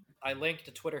 I linked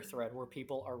a Twitter thread where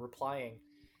people are replying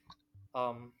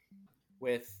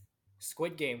with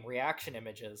Squid Game reaction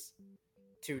images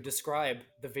to describe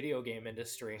the video game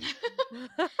industry.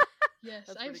 Yes,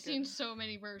 That's I've pretty seen good. so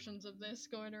many versions of this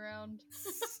going around.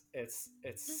 It's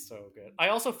so good. I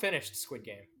also finished Squid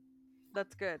Game.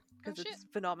 That's good Oh because shit. it's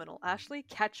phenomenal. Ashley,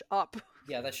 catch up.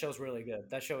 Yeah, that show's really good.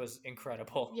 That show is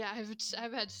incredible. Yeah,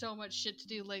 I've had so much shit to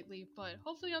do lately, but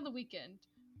hopefully on the weekend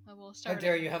I will How start.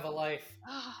 dare you have a life?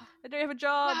 Ah, I don't have a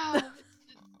job. wow, it's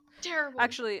terrible.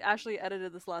 Actually, Ashley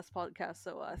edited this last podcast,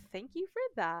 so thank you for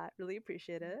that. Really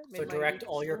appreciate it. So Made my direct week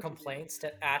all so your much easier. complaints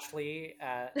to Ashley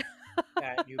at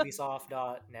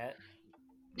ubisoft.net.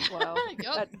 Wow.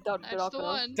 Yup, Dot that's the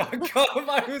one. .com,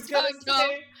 I was gonna .gov.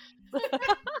 say.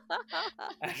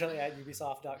 Actually, at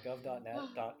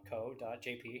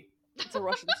ubisoft.gov.net.co.jp. It's a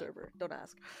Russian server. Don't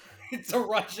ask. It's a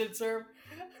Russian server.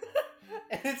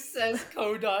 And it says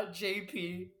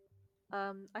co.jp.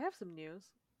 I have some news.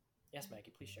 Yes,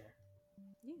 Maggie, please share.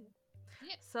 Yeah.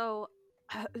 Yeah. So,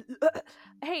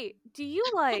 hey, do you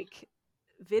like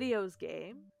videos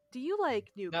game? Do you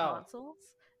like new No. consoles?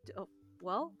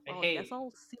 Well, I I guess hate-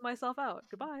 I'll see myself out.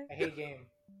 Goodbye. I hate game.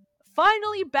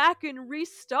 Finally back in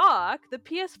restock, the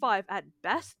PS5 at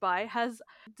Best Buy has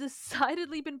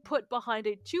decidedly been put behind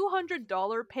a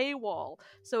 $200 paywall.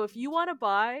 So if you want to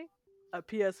buy a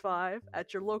PS5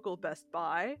 at your local Best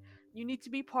Buy, you need to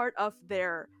be part of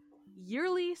their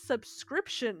yearly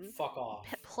subscription Fuck off.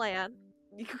 plan.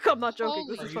 I'm not joking.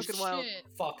 Holy This is Are you fucking wild. shit.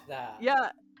 Fuck that.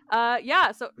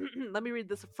 Yeah. So let me read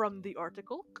this from the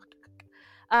article.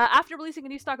 After releasing a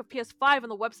new stock of PS5 on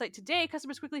the website today,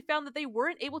 customers quickly found that they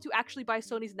weren't able to actually buy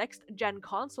Sony's next-gen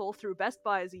console through Best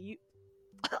Buy's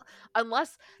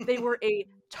unless they were a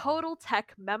Total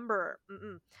Tech member.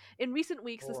 In recent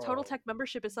weeks, this Total Bro. Tech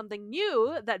membership is something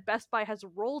new that Best Buy has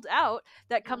rolled out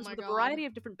that comes my with a God. variety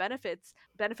of different benefits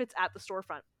at the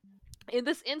storefront. In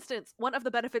this instance, one of the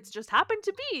benefits just happened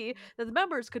to be that the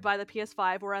members could buy the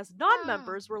PS5, whereas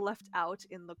non-members were left out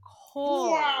in the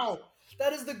cold. Wow!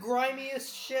 That is the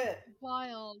grimiest shit.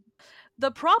 Wild. The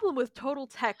problem with Total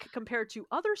Tech compared to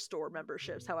other store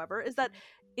memberships, however, is that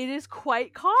it is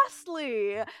quite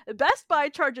costly. Best Buy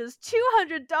charges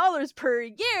 $200 per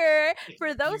year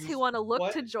for those Excuse who want to look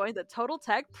what? to join the Total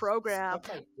Tech program.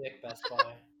 Suck my dick, Best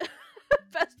Buy.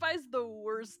 Best Buy's the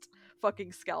worst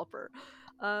fucking scalper.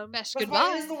 Best Best Buy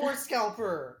goodbye. is the worst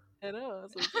scalper. I know.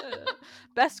 That's what I said.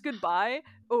 Best goodbye.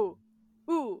 Ooh,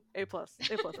 A plus,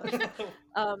 actually.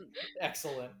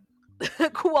 Excellent.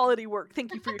 Quality work.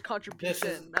 Thank you for your This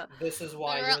contribution. is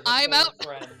why Alright, you're the I'm total out.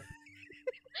 friend.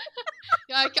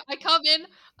 Yeah, I come in,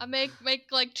 I make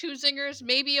like 2 zingers,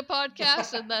 maybe a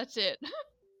podcast, and that's it.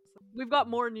 We've got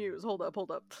more news. Hold up. All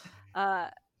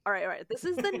right. This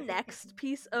is the next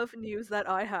piece of news that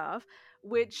I have,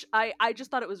 which I just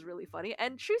thought it was really funny.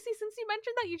 And Trucy, since you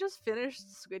mentioned that you just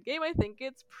finished Squid Game, I think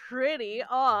it's pretty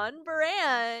on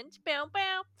brand. Bow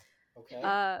bow.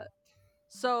 Okay.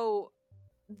 So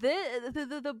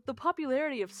the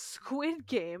popularity of Squid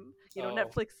Game, Oh.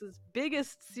 Netflix's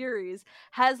biggest series,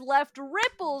 has left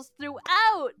ripples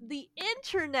throughout the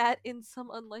internet in some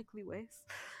unlikely ways.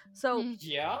 So Mm.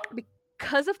 Yeah?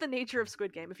 because of the nature of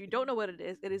Squid Game, if you don't know what it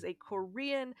is a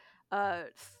Korean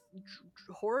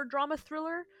horror drama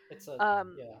thriller. It's a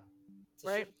yeah. It's a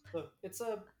right?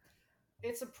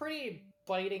 it's a pretty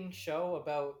biting show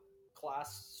about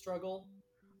class struggle.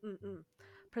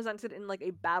 Presented in like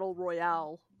a battle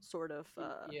royale sort of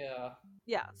Yeah.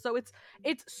 so it's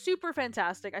super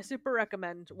fantastic. I super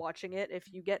recommend watching it.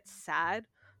 If you get sad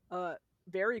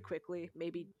very quickly,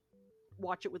 maybe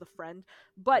watch it with a friend,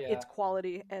 but it's Yeah.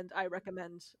 quality and I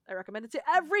recommend it to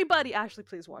everybody. Ashley,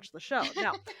 please watch the show.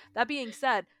 Now, that being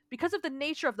said, because of the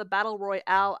nature of the battle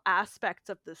royale aspects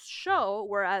of this show,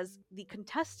 whereas the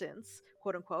contestants,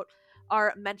 quote unquote,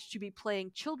 are meant to be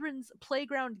playing children's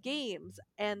playground games,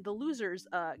 and the losers,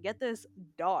 get this,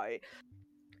 die.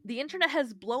 The internet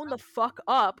has blown the fuck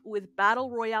up with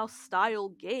battle royale style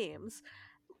games.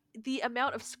 The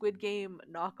amount of Squid Game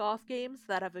knockoff games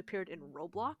that have appeared in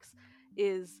Roblox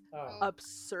is Oh.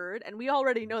 absurd, and we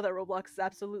already know that Roblox is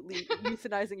absolutely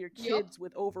euthanizing your Yup. kids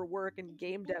with overwork and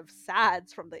game dev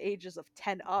sads from the ages of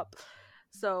 10 up.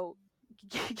 So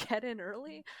get in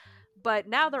early. But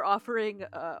now they're offering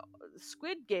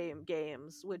Squid Game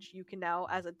games, which you can now,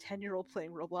 as a 10-year-old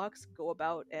playing Roblox, go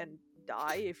about and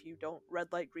die if you don't red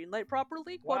light, green light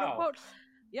properly, quote Wow. unquote.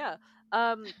 Yeah.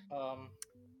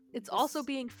 It's also This-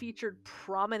 being featured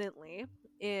prominently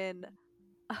in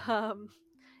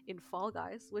Fall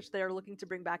Guys, which they are looking to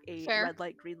bring back a Fair. red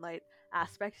light, green light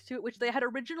aspect to it, which they had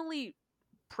originally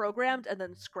programmed and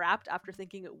then scrapped after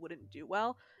thinking it wouldn't do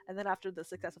well. And then after the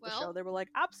success of the show, Well- they were like,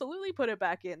 absolutely put it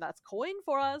back in. That's coin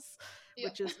for us, Yep.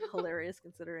 which is hilarious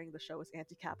considering the show is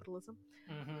anti-capitalism.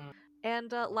 Mhm.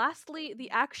 And lastly, the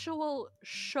actual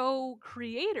show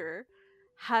creator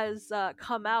has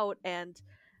come out and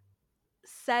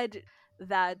said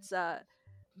that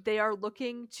they are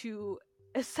looking to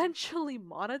essentially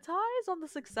monetize on the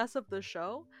success of the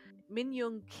show. Min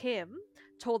Young Kim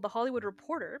told The Hollywood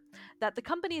Reporter that the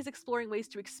company is exploring ways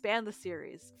to expand the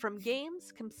series from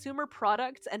games, consumer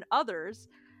products, and others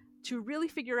to really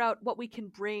figure out what we can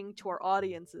bring to our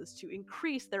audiences to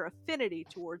increase their affinity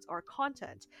towards our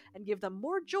content and give them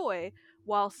more joy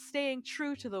while staying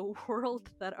true to the world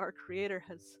that our creator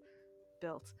has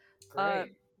built. Uh,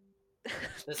 Great.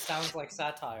 This sounds like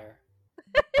satire.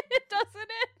 Doesn't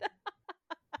it?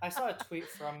 I saw a tweet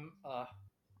from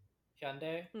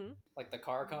Hyundai, Hmm? like the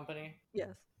car company,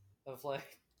 Yes. of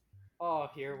like, oh,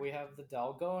 here we have the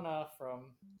Dalgona from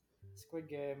Squid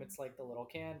Game. It's like the little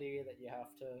candy that you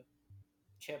have to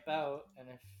chip out,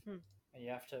 Hmm. and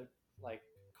you have to like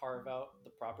carve out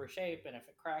the proper shape, and if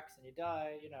it cracks and you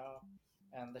die,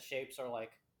 and the shapes are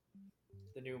like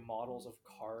the new models of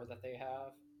car that they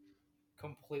have,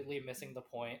 completely missing the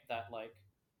point that like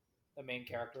the main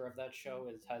character of that show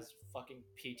has fucking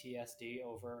PTSD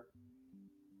over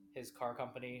his car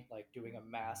company like doing a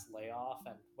mass layoff,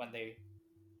 and when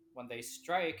they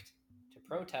striked to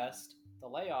protest the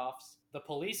layoffs, the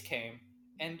police came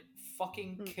and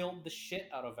fucking Hmm. killed the shit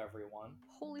out of everyone.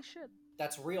 Holy shit.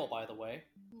 That's real, by the way.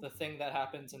 The thing that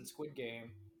happens in Squid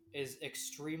Game is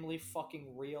extremely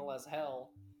fucking real as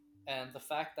hell, and the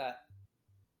fact that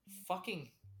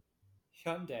fucking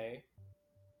Hyundai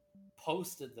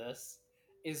posted this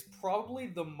is probably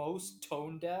the most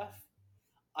tone deaf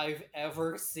I've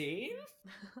ever seen.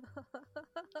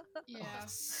 Yeah. Oh,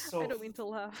 it's so I don't mean to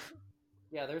laugh.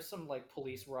 Yeah, there's some like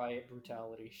police riot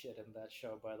brutality shit in that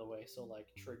show, by the way. So like,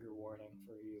 trigger warning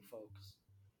for you folks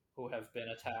who have been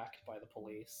attacked by the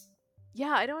police.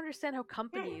 Yeah, I don't understand how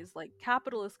companies, like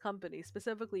capitalist companies,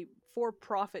 specifically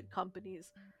for-profit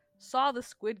companies, saw the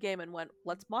Squid Game and went,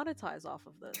 let's monetize off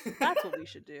of this. That's what we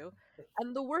should do.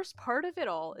 And the worst part of it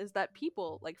all is that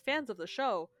people, like fans of the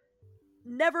show,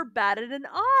 never batted an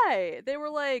eye. They were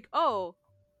like, "Oh,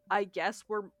 I guess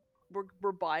we're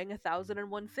buying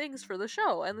 1,001 things for the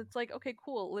show." And it's like, "Okay,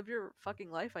 cool. Live your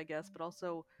fucking life, I guess, but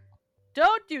also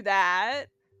don't do that.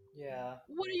 Yeah,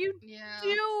 What are you Yeah.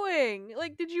 doing?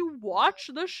 Like, did you watch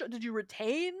the show? Did you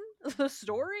retain the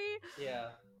story?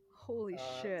 yeah. Holy This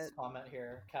shit." comment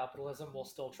here: capitalism will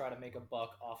still try to make a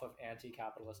buck off of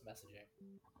anti-capitalist messaging.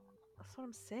 That's what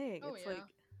I'm saying. Oh It's yeah. like,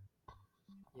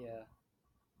 Yeah,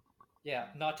 yeah.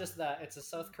 Not just that; it's a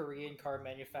South Korean car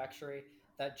manufacturer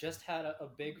that just had a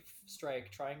big strike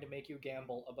trying to make you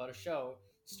gamble about a show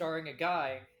starring a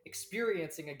guy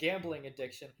experiencing a gambling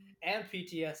addiction and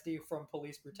PTSD from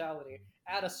police brutality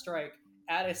at a strike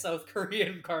at a South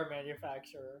Korean car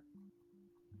manufacturer.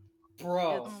 it's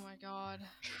Bro, Oh my god.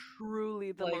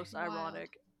 truly the like, most Wild.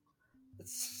 ironic.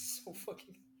 it's so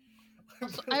fucking.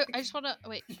 Also, Like, I just wanna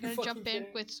wait. you Can I fucking jump in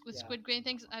kidding? with Yeah. Squid Game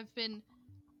things?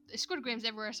 Squid Game's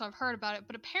everywhere, so I've heard about it.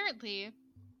 But apparently,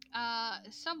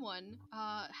 someone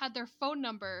had their phone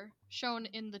number shown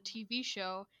in the TV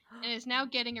show and is now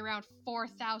getting around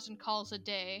 4,000 calls a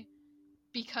day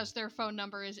because their phone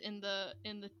number is in the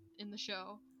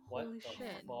show. What Holy the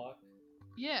shit. fuck?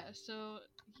 Yeah, so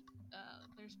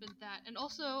there's been that, and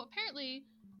also apparently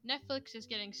Netflix is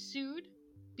getting sued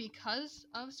because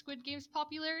of Squid Game's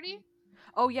popularity.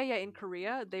 Oh yeah, yeah. In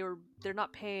Korea, they're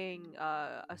not paying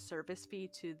a service fee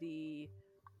to the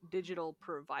digital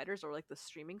providers or like the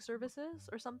streaming services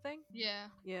or something. Yeah,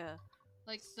 Yeah,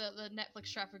 like the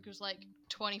Netflix traffic was like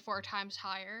 24 times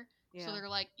higher, so yeah. they're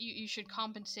like you should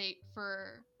compensate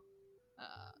for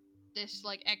this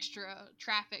like extra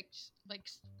traffic, like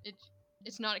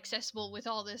it's not accessible with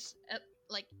all this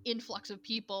like influx of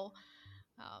people.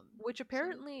 Which So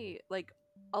apparently, like,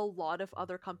 a lot of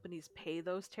other companies pay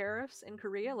those tariffs in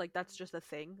Korea. Like, that's just a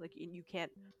thing. Like, you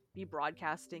can't be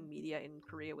broadcasting media in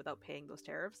Korea without paying those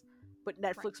tariffs. But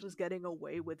right. Netflix was getting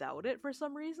away without it for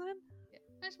some reason. Yeah.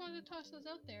 I just wanted to toss those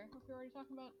out there if we're already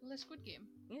talking about the Squid Game.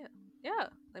 Yeah, yeah.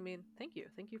 I mean, thank you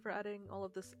for adding all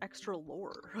of this extra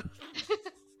lore.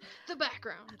 The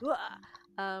background.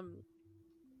 um,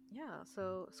 Yeah,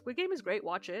 so Squid Game is great,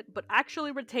 watch it, but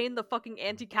actually retain the fucking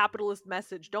anti-capitalist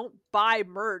message. Don't buy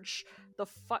merch. The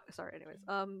fuck sorry, anyways.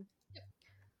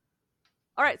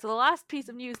 Alright, so the last piece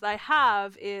of news that I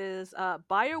have is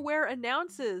BioWare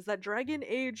announces that Dragon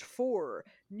Age 4,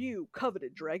 new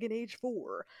coveted Dragon Age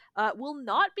 4, will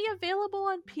not be available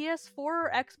on PS4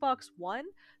 or Xbox One,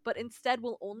 but instead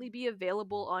will only be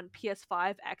available on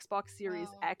PS5, Xbox Series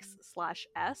Oh.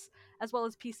 X/S, as well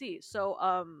as PC. So,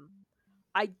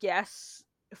 I guess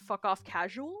fuck off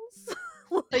casuals.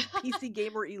 like PC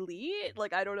Gamer Elite.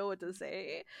 Like I don't know what to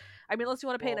say. I mean, unless you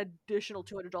want to pay an Well, additional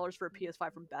 $200 for a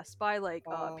PS5 from Best Buy, like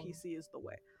PC is the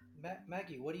way.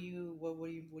 Maggie, what do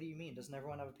you mean? Doesn't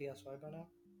everyone have a PS5 by now?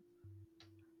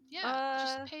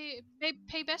 Yeah, just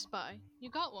pay Best Buy. You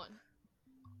got one.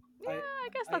 Yeah, I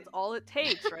guess I that's all it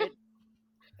takes, right?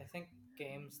 I think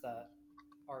games that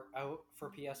are out for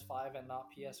PS5 and not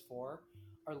PS4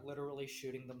 are literally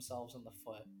shooting themselves in the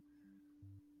foot.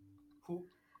 Who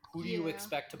who do you Yeah.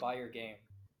 expect to buy your game?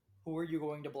 Who are you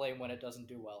going to blame when it doesn't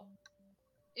do well?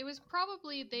 It was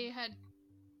probably they had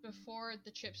before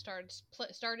the chip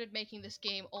started making this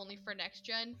game only for next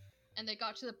gen, and they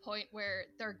got to the point where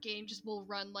their game just will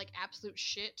run like absolute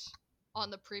shit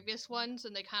on the previous ones,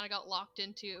 and they kind of got locked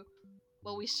into,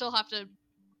 well, we still have to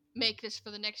make this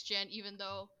for the next gen, even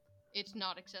though it's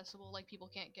not accessible, like people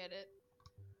can't get it.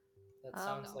 That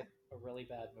sounds No. like a really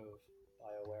bad move,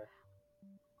 BioWare.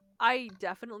 I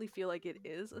definitely feel like it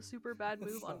is a super bad That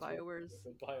move on sounds really BioWare's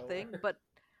stupid, BioWare. thing, but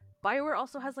BioWare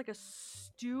also has like a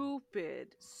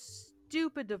stupid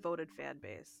devoted fan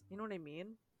base. You know what I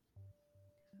mean?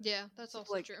 Yeah, that's So,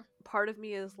 also like, true. part of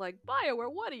me is like,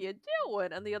 BioWare, what are you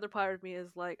doing? And the other part of me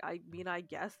is like, I mean, I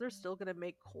guess they're still gonna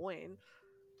make coin.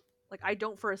 Like, I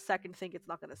don't for a second think it's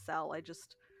not gonna sell.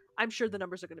 I'm sure the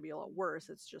numbers are gonna be a lot worse.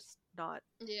 It's just not.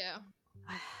 Yeah.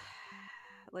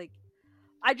 Like,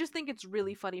 I just think it's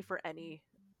really funny for any.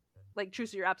 Like,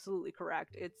 Trucy, you're absolutely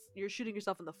correct. You're shooting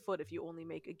yourself in the foot if you only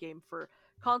make a game for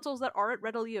consoles that aren't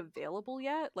readily available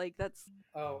yet. Like, that's.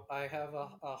 Oh, I have a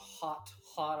hot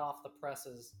off the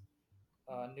presses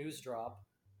news drop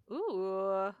Ooh,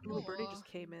 a little Ooh, birdie just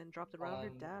came in, dropped it around her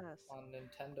desk. on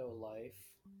Nintendo Life.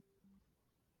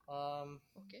 Um,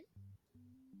 okay.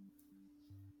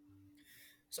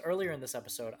 so earlier in this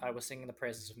episode, I was singing the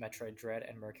praises of Metroid Dread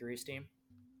and Mercury Steam.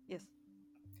 Yes.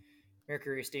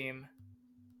 Mercury Steam,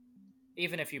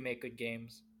 even if you make good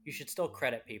games, you should still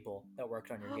credit people that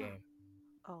worked on your game.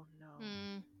 Oh no.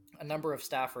 A number of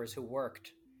staffers who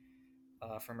worked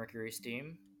for Mercury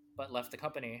Steam but left the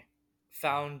company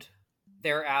found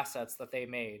their assets that they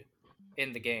made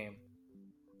in the game,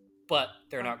 but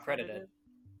they're not credited.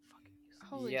 Fucking useless.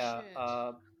 Holy Yeah,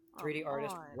 shit. 3D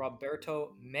artist on.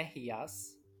 Roberto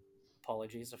Mejias,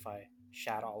 apologies if I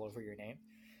shat all over your name,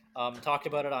 talked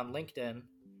about it on LinkedIn.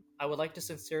 I would like to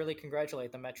sincerely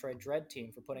congratulate the Metroid Dread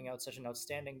team for putting out such an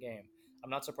outstanding game. I'm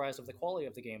not surprised of the quality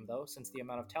of the game, though, since the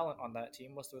amount of talent on that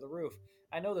team was through the roof.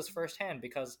 I know this firsthand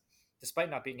because, despite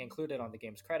not being included on the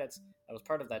game's credits, I was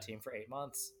part of that team for 8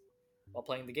 months. While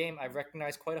playing the game, I've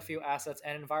recognized quite a few assets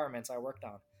and environments I worked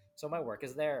on, so my work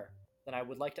is there. Then I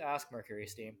would like to ask Mercury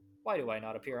Steam, why do I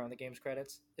not appear on the game's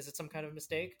credits? Is it some kind of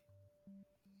mistake?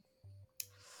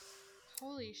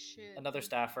 Holy shit. Another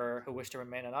staffer who wished to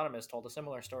remain anonymous told a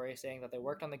similar story, saying that they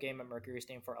worked on the game at Mercury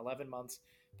Steam for 11 months,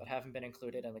 but haven't been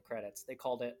included in the credits. They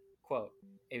called it, quote,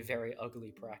 a very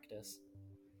ugly practice.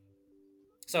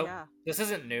 So, Yeah. this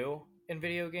isn't new in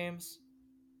video games.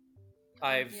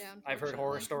 I've heard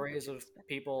horror stories of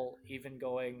people even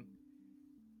going,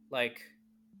 like,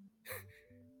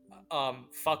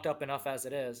 fucked up enough as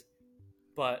it is,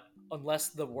 but unless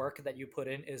the work that you put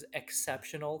in is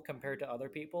exceptional compared to other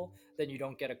people, then you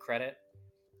don't get a credit.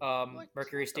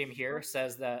 Mercury Steam here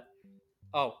says that,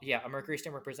 oh yeah, a Mercury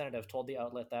Steam representative told the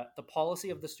outlet that the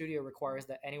policy of the studio requires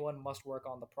that anyone must work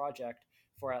on the project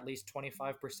for at least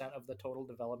 25% of the total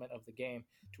development of the game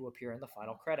to appear in the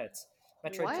final credits.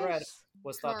 Metroid Dread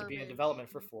was thought to be in development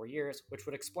for 4 years, which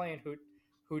would explain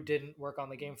who didn't work on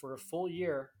the game for a full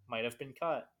year might have been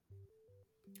cut.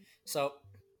 So,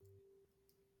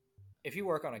 if you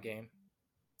work on a game,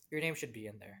 your name should be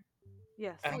in there.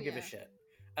 Yes. I don't give a shit.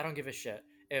 I don't give a shit.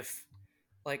 If,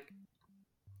 like,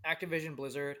 Activision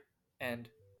Blizzard and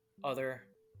other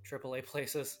AAA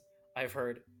places, I've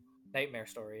heard nightmare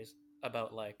stories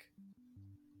about, like,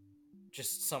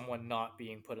 just someone not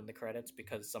being put in the credits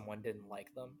because someone didn't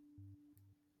like them.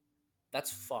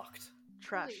 That's fucked.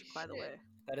 Trash, by the way.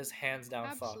 That is hands down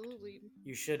Absolutely.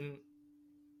 fucked.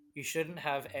 You shouldn't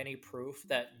have any proof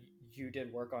that you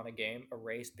did work on a game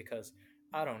erased because,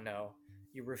 I don't know,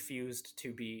 you refused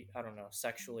to be, I don't know,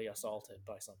 sexually assaulted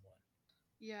by someone.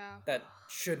 Yeah. That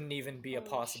shouldn't even be a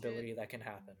possibility that can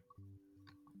happen.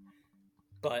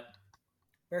 But,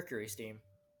 Mercury Steam,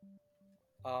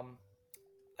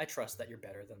 I trust that you're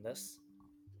better than this.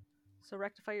 So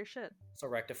rectify your shit.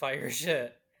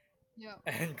 Yeah.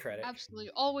 And credit. Absolutely.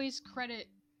 Always credit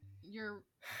your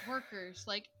workers.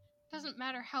 Like, doesn't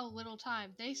matter how little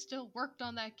time, they still worked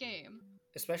on that game.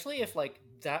 Especially if, like,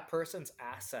 that person's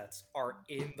assets are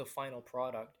in the final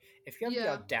product. If you have the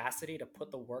audacity to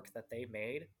put the work that they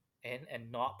made in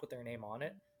and not put their name on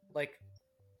it, like,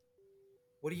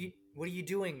 what are you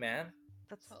doing, man?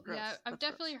 That's Well, gross. yeah, I've That's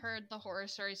definitely gross. heard the horror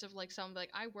stories of like some like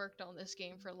I worked on this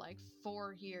game for like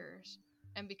 4 years,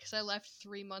 and because I left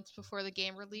 3 months before the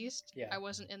game released, Yeah. I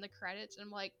wasn't in the credits, and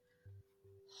I'm like,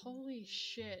 holy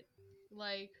shit!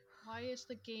 Like, why is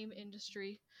the game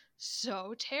industry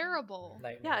so terrible?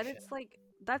 Nightmare Yeah, and shit. it's like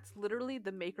that's literally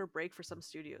the make or break for some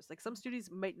studios. Like some studios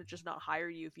might just not hire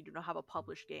you if you do not have a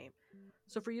published game.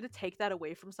 So for you to take that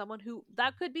away from someone who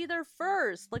that could be their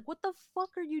first, like what the fuck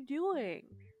are you doing?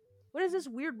 What is this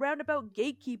weird roundabout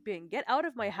gatekeeping? Get out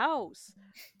of my house.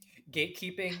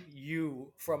 Gatekeeping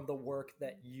you from the work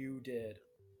that you did.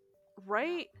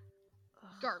 Right? Ugh,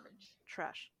 Garbage.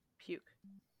 trash. Puke.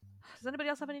 Does anybody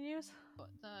else have any news?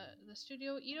 The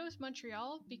studio Eidos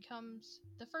Montreal becomes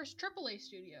the first AAA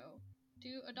studio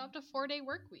to adopt a 4-day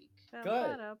work week.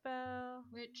 Good.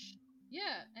 Which,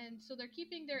 yeah, and so they're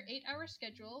keeping their 8-hour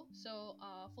schedule. So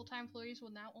full-time employees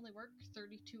will now only work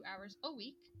 32 hours a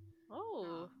week.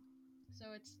 Oh.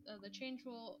 So it's the change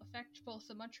will affect both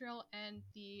the Montreal and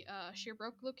the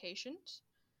Sherbrooke locations.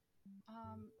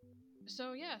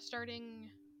 So yeah, starting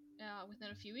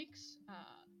within a few weeks,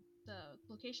 the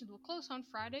locations will close on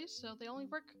Fridays, so they only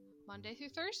work Monday through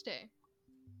Thursday.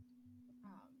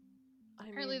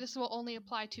 Apparently, this will only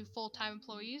apply to full-time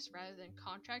employees rather than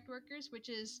contract workers, which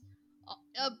is,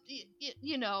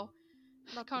 you know,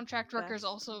 not contract the workers best.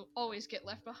 also always get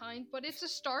left behind, but it's a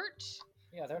start.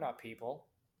 Yeah, they're not people.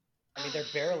 I mean, they're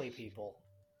barely people.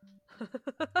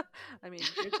 I mean,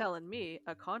 you're telling me,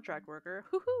 a contract worker.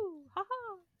 Hoo-hoo!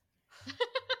 Ha-ha!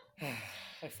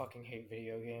 I fucking hate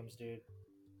video games, dude.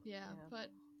 Yeah, but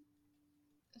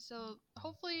so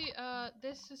hopefully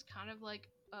this is kind of like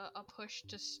a push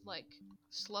to like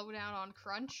slow down on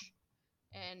crunch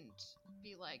and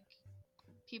be like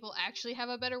people actually have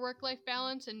a better work-life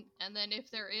balance, and then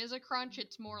if there is a crunch,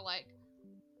 it's more like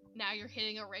now you're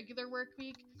hitting a regular work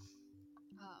week.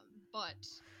 But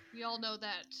we all know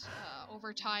that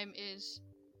overtime is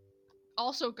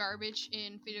also garbage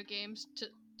in video games to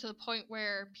the point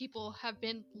where people have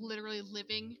been literally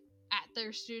living at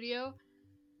their studio.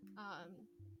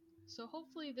 So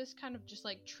hopefully this kind of just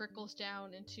like trickles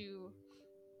down into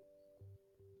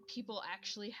people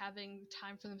actually having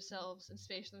time for themselves and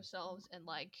space for themselves, and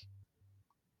like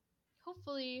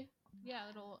hopefully, yeah,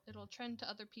 it'll trend to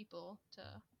other people to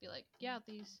be like, yeah,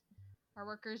 our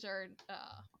workers are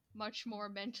much more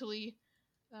mentally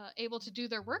able to do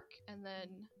their work, and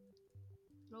then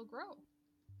it'll grow.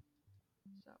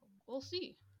 So we'll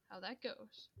see how that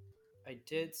goes. I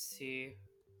did see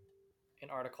an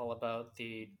article about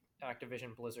the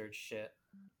Activision Blizzard shit.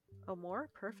 Oh, more?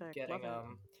 Perfect. Getting Love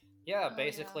yeah, Oh,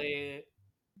 basically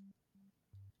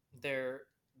their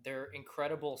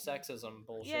incredible sexism it.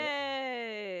 bullshit.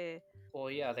 Yay! Well,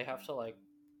 yeah, they have to like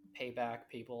pay back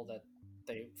people that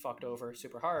they fucked over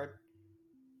super hard.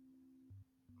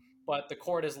 But the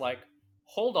court is like,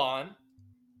 hold on.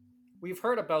 We've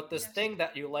heard about this thing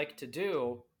that you like to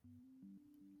do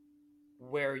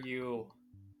where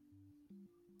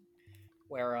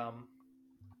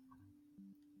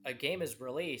a game is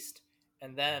released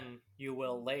and then you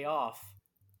will lay off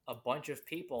a bunch of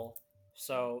people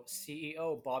so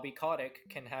CEO Bobby Kotick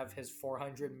can have his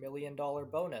 $400 million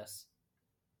bonus.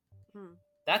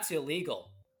 That's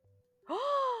illegal,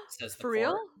 says the For court.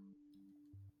 real?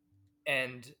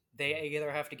 And they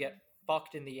either have to get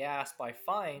fucked in the ass by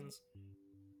fines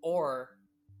or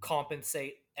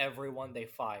compensate everyone they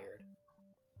fired.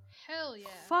 Hell yeah.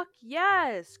 Fuck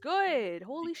yes! Good!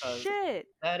 Holy Because shit!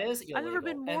 that is illegal. I've never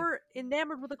been more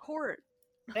enamored with a court.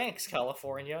 Thanks,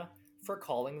 California, for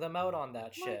calling them out on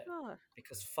that shit. My God.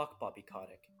 Because fuck Bobby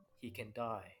Kotick. He can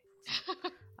die.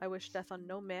 I wish death on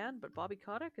no man, but Bobby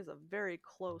Kotick is a very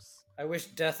close. I wish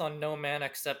death on no man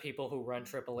except people who run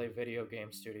AAA video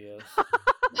game studios.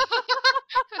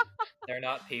 They're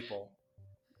not people.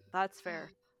 That's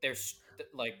fair.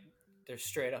 They're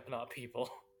straight up not people.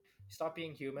 Stop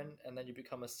being human, and then you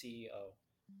become a CEO.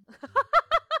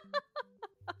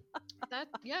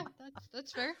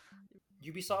 That's fair.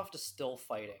 Ubisoft is still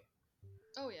fighting.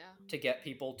 Oh yeah. To get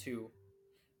people to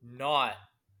not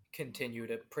continue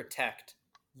to protect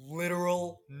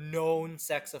literal known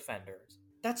sex offenders.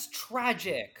 That's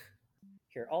tragic.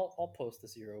 Here, I'll post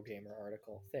this Eurogamer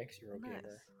article. Thanks, Eurogamer.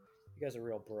 Nice. You guys are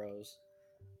real bros.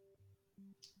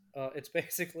 It's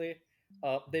basically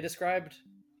they described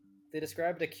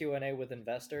a Q&A with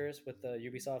investors with the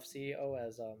Ubisoft CEO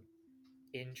as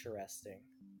interesting.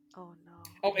 Oh no.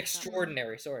 Oh,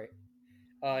 extraordinary. Sorry.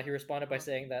 He responded by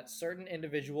saying that certain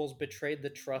individuals betrayed the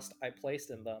trust I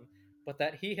placed in them, but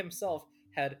that he himself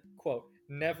had, quote,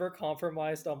 never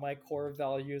compromised on my core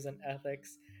values and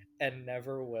ethics and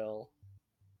never will.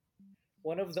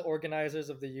 One of the organizers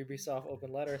of the Ubisoft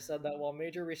open letter said that while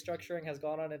major restructuring has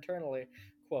gone on internally,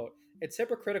 quote, it's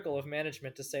hypocritical of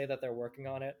management to say that they're working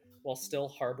on it while still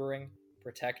harboring,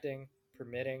 protecting,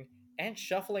 permitting, and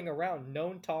shuffling around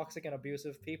known toxic and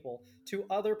abusive people to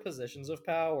other positions of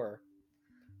power.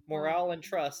 Morale and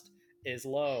trust is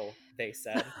low, they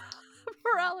said.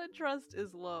 Morale and trust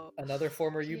is low. Another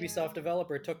former Yeah. Ubisoft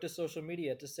developer took to social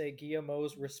media to say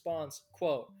Guillemot's response,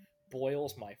 quote,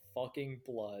 boils my fucking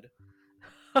blood.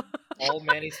 All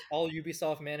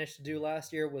Ubisoft managed to do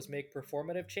last year was make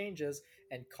performative changes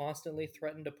and constantly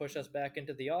threaten to push us back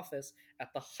into the office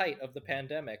at the height of the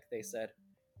pandemic, they said.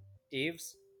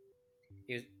 Eves,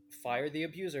 you fire the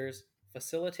abusers,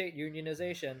 facilitate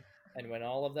unionization, and when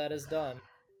all of that is done,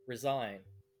 resign.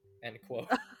 End quote.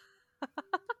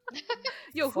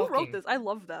 Yo, who wrote this? I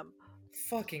love them.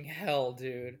 Fucking hell,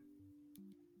 dude.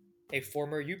 A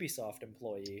former Ubisoft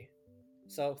employee.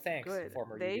 So thanks, Good.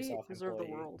 former They Ubisoft deserve employee.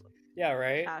 the world. Yeah,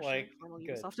 right? Passionate former good.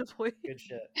 Ubisoft employee. Good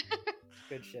shit.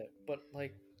 Good shit. But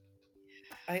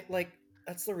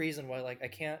that's the reason why I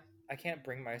can't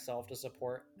bring myself to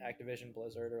support Activision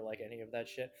Blizzard or any of that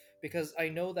shit, because I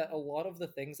know that a lot of the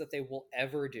things that they will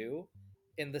ever do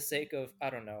in the sake of, I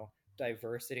don't know,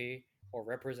 diversity or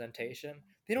representation,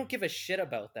 they don't give a shit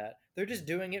about that. They're just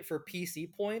doing it for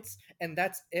PC points, and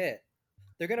that's it.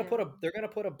 They're gonna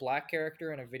put a black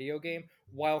character in a video game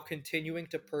while continuing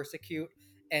to persecute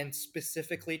and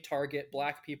specifically target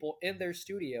black people in their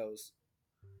studios.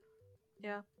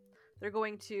 Yeah. They're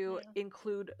going to Yeah.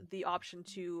 include the option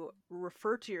to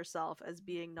refer to yourself as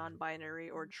being non-binary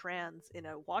or trans in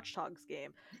a Watch Dogs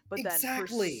game, but then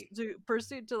Exactly.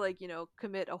 pursue to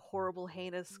commit a horrible,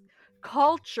 heinous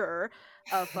culture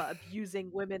of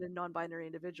abusing women and non-binary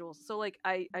individuals. So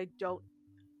I don't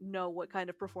know what kind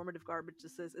of performative garbage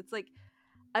this is. It's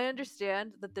I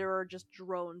understand that there are just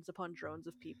drones upon drones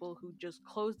of people who just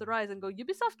close their eyes and go,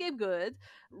 Ubisoft game good.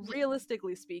 Yeah.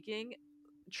 Realistically speaking,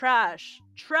 trash.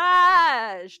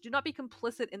 Trash! Do not be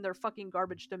complicit in their fucking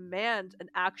garbage. Demand an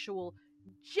actual,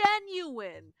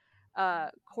 genuine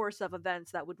course of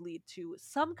events that would lead to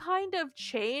some kind of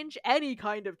change, any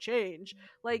kind of change.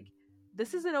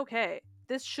 This isn't okay.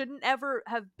 This shouldn't ever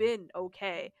have been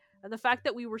okay. And the fact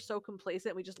that we were so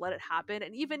complacent, we just let it happen.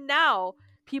 And even now,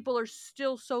 people are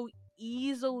still so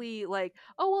easily oh,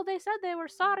 well, they said they were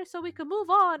sorry so we could move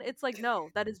on. It's no,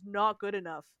 that is not good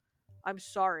enough. I'm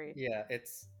sorry. Yeah,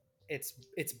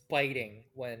 it's biting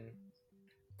when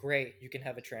great you can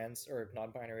have a trans or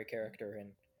non-binary character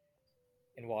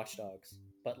in Watch Dogs,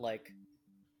 but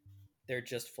they're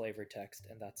just flavor text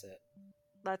and that's it.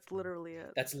 That's literally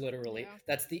it.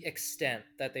 That's the extent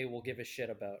that they will give a shit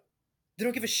about. They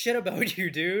don't give a shit about you,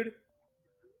 dude.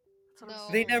 No,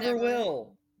 They never never.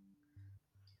 will.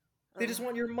 They just Ugh.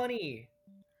 want your money.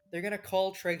 They're gonna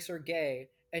call Tracer gay,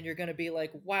 and you're gonna be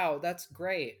like, wow, that's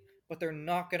great. But they're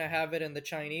not gonna have it in the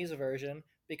Chinese version,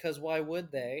 because why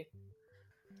would they?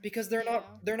 Because they're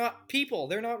not people,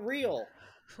 they're not real.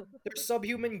 They're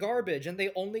subhuman garbage, and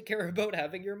they only care about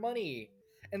having your money.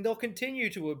 And they'll continue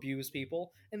to abuse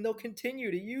people, and they'll continue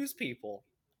to use people.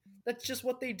 That's just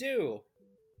what they do.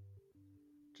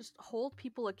 Just hold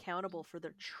people accountable for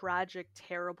their tragic,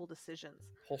 terrible decisions.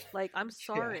 Hold, I'm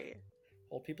sorry. yeah.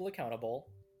 Hold people accountable.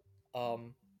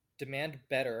 Demand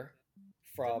better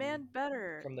Demand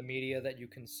better. from the media that you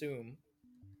consume,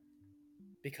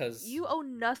 because You owe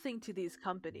nothing to these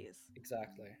companies.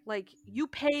 exactly. You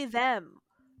pay them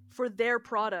for their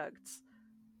products.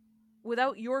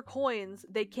 Without your coins,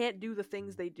 they can't do the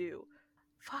things they do.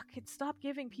 Fuck it, stop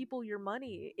giving people your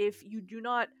money if you do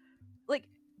not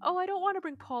oh, I don't want to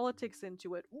bring politics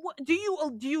into it. What do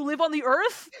you live on the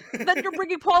earth? Then you're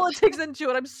bringing politics into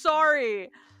it. I'm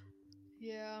sorry.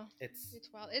 Yeah. It's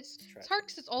wild. It's tragic. hard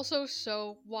because it's also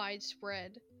so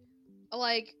widespread.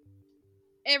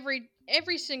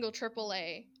 Every single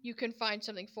AAA you can find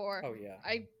something for. Oh yeah.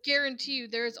 I guarantee you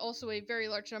there is also a very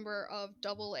large number of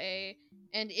AA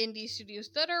and indie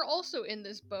studios that are also in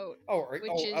this boat.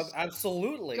 Which is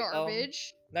absolutely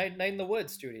garbage. Night in the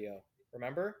Woods studio.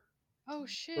 Remember? Oh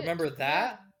shit. Remember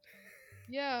that?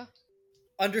 Yeah.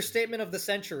 Understatement of the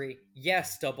century.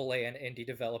 Yes, AA and indie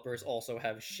developers also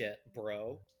have shit,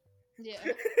 bro. Yeah.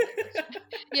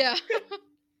 Yeah.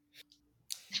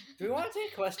 Do we want to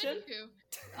take a question?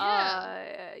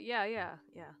 Yeah. Yeah.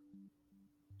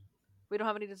 We don't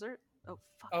have any dessert? Oh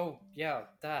fuck. Oh yeah,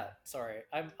 that. Sorry.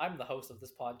 I'm the host of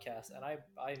this podcast and I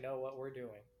know what we're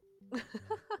doing.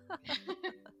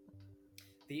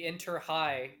 The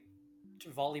inter-high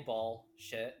volleyball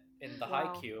shit in the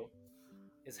high queue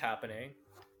is happening.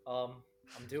 I'm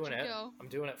doing it. I'm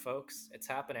doing it, folks. It's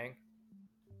happening.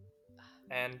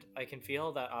 and I can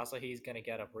feel that Asahi's gonna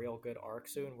get a real good arc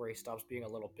soon where he stops being a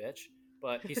little bitch,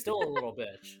 but he's still a little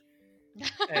bitch,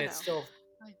 and it's No. still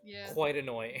Yeah. quite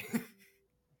annoying.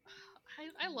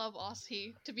 I love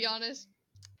Oshi, to be honest.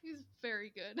 He's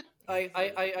very good.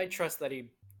 I trust that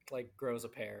he like grows a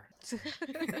pair.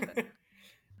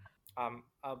 I'm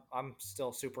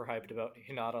still super hyped about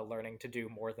Hinata learning to do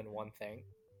more than one thing.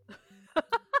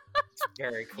 It's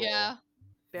very cool. Yeah.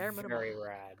 Bare minimum. Very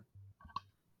rad.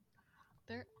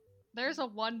 There's a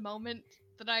one moment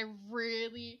that I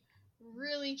really,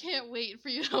 really can't wait for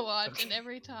you to watch, and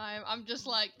every time I'm just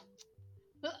like,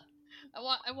 I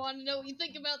want to know what you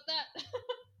think about that.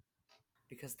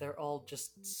 Because they're all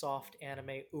just soft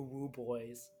anime uwu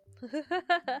boys.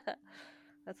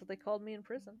 That's what they called me in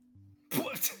prison.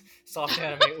 Soft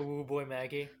anime uwu boy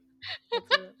Maggie. That's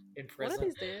it. In One prison. of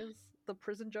these days, the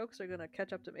prison jokes are gonna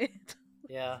catch up to me.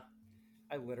 Yeah.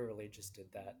 I literally just did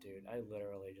that, dude. I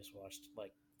literally just watched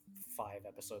like 5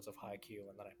 episodes of Haikyuu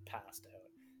and then I passed out.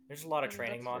 There's a lot of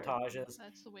training That's fair. montages.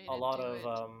 That's the way A to lot do of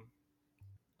it.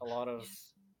 a lot of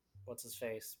Yes. what's his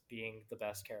face being the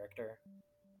best character.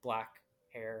 Black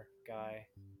hair guy,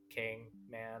 king,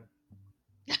 man,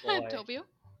 boy. Tobio?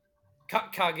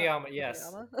 Kageyama, yes.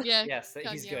 Kageyama? Yeah. Yes,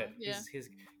 he's good. Kageyama, yeah.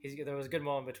 He's good. There was a good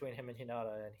moment between him and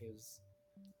Hinata, and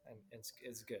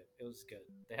it's good. It was good.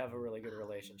 They have a really good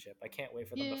relationship. I can't wait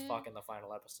for them to Yeah. fuck in the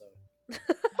final episode.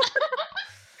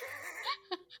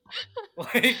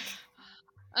 Like,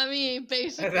 I mean,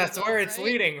 basically. that's where it's right?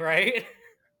 leading, right?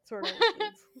 Sort of.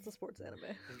 It's a sports anime.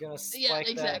 He's gonna spike Yeah, that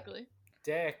exactly.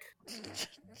 dick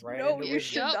right no, into you his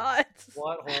should Yup. not.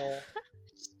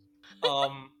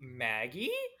 butthole.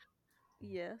 Maggie?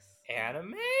 Yes.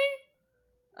 Anime?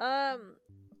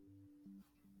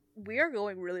 We are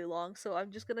going really long, so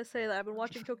I'm just gonna say that I've been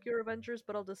watching Tokyo Revengers,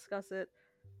 but I'll discuss it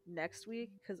next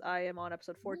week because I am on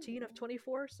episode 14 of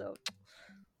 24. So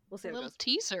we'll see A how it little goes.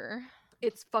 teaser.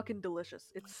 It's fucking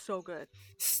delicious. It's so good.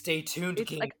 Stay tuned,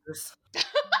 It's like- gamers.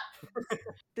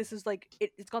 This is like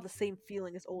it's got the same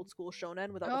feeling as old school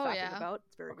shonen without the Oh, faffing yeah. about.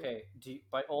 It's very good. Okay,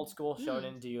 by old school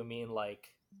shonen, do you mean like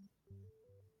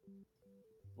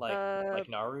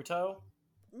Naruto?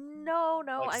 No,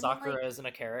 Like I Sakura mean isn't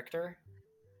a character?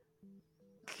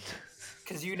 like.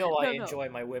 Because you know I No. enjoy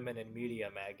my women in media,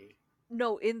 Maggie.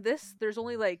 No, in this there's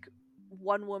only like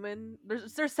one woman.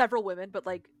 There's several women, but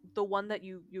like the one that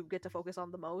you get to focus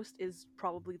on the most is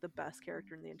probably the best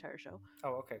character in the entire show.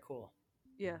 Oh, okay, cool.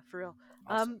 Yeah, for real.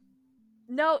 Awesome.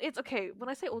 No, it's okay. When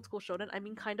I say old school shonen, I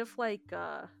mean kind of like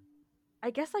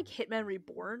I guess like Hitman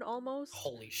Reborn almost.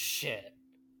 Holy shit.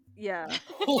 Yeah.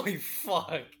 Holy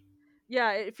fuck.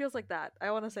 Yeah, it feels like that.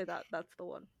 I want to say that that's the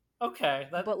one. Okay,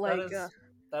 But, like,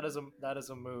 that is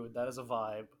a mood. That is a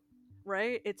vibe.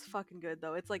 Right? It's fucking good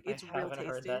though. It's like it's I real haven't tasty.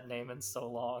 heard that name in so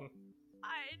long.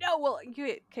 I know. Well,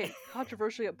 okay,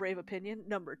 controversially a brave opinion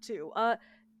number 2.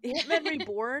 Hitman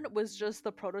Reborn was just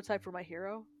the prototype for My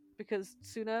Hero because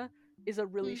Suna is a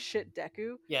really shit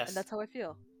Deku, Yes. and that's how I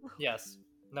feel. Yes.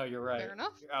 No, you're right. Fair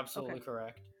enough. You're absolutely Okay.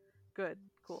 correct. Good,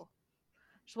 cool.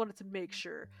 Just wanted to make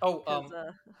sure. Oh, 'cause,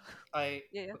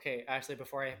 yeah. Okay, actually,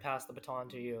 before I pass the baton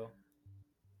to you,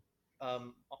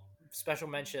 special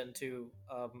mention to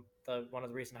the one of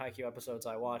the recent Haikyuu episodes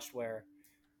I watched where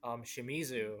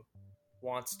Shimizu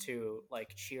wants to like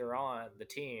cheer on the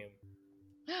team,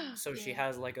 so she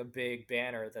has like a big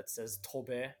banner that says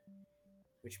Tobe,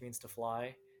 which means to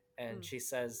fly, and she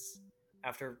says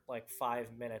after like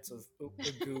 5 minutes of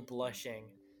Ugu blushing,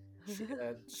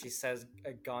 she says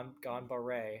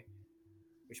Ganbare,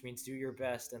 which means do your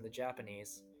best in the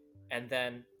Japanese, and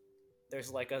then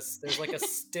there's like a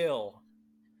still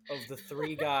of the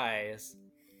 3 guys,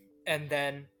 and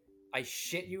then I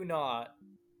shit you not,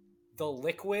 the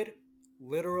liquid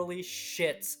literally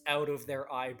shits out of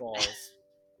their eyeballs.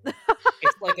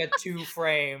 It's like a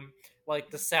 2-frame. Like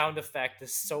the sound effect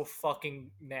is so fucking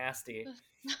nasty.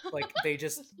 Like they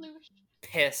just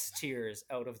piss tears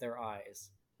out of their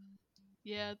eyes.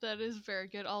 Yeah, that is very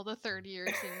good. All the third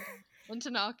years and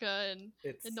Tanaka and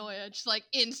Inoya just like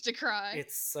insta cry.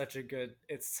 It's such a good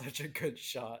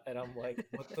shot, and I'm like,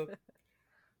 what the?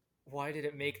 Why did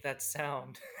it make that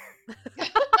sound?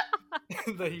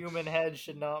 The human head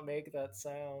should not make that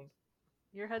sound.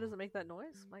 Your head doesn't make that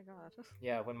noise? My god.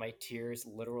 Yeah, when my tears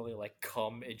literally like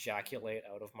ejaculate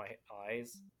out of my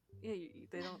eyes. Yeah,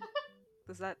 they don't.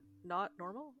 Is that not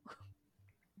normal?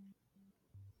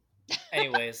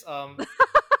 Anyways,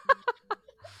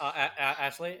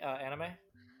 Ashley, anime?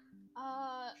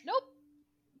 Nope.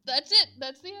 That's it.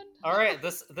 That's the end. All right,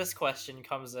 this question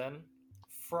comes in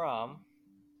from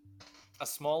a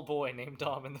small boy named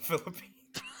Dom in the Philippines.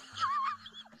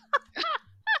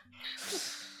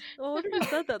 I wonder you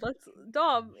said that. That's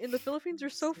Dom. In the Philippines, you're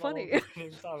so Small funny. boy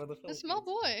named Tom in the A Philippines. small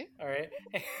boy. All right.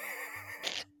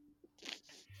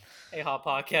 Hey, Hot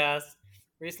Podcast.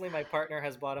 Recently, my partner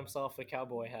has bought himself a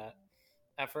cowboy hat.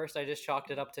 At first, I just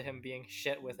chalked it up to him being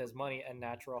shit with his money and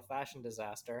natural fashion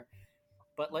disaster.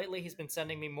 But lately, he's been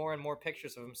sending me more and more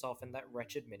pictures of himself in that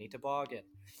wretched mini toboggan.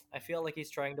 I feel like he's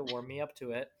trying to warm me up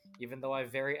to it, even though I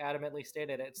very adamantly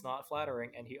stated it's not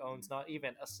flattering and he owns not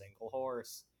even a single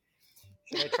horse.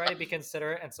 Should I try to be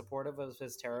considerate and supportive of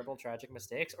his terrible, tragic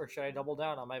mistakes, or should I double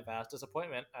down on my vast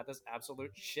disappointment at this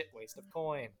absolute shit waste of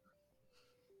coin?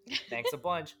 Thanks a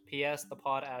bunch. P.S. The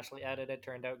pod Ashley edited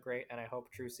turned out great, and I hope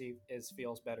Trucy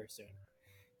feels better soon.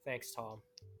 Thanks, Tom.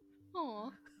 Aw.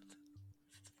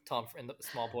 Tom, in the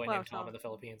small boy Wow, named Tom Tom. in the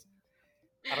Philippines.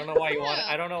 I don't know why you want.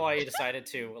 Yeah. I don't know why you decided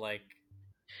to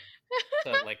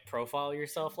profile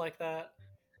yourself like that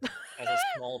as a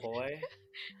small boy.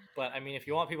 But I mean, if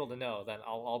you want people to know, then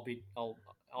I'll be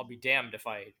damned if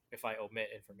I omit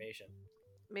information.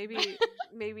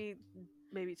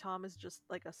 Maybe Tom is just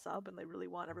like a sub, and they really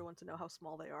want everyone to know how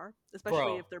small they are, especially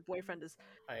Bro. if their boyfriend is.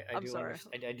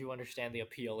 I do understand the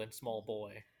appeal in small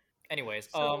boy. Anyways,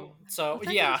 So let's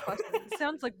answer yeah. this question. It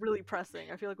sounds like really pressing.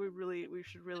 I feel like we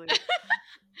should really.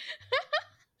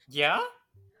 Yeah?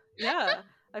 Yeah,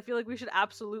 I feel like we should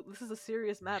absolutely. This is a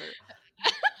serious matter.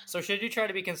 So should you try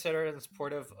to be considerate and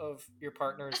supportive of your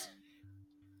partner's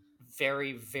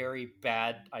very, very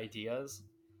bad ideas?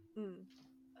 Mm.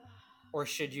 Or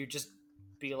should you just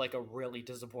be like a really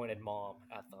disappointed mom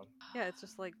at them? Yeah, it's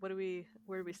just like, where do we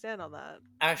stand on that?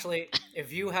 Actually,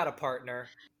 if you had a partner,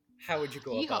 how would you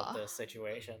go about Yeehaw. this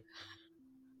situation?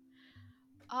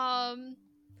 I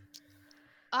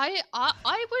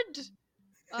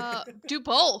would do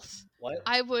both. What?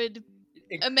 I would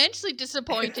immensely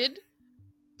disappointed,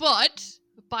 but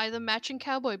buy them matching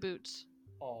cowboy boots.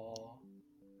 Aww.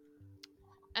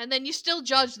 And then you still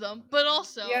judge them, but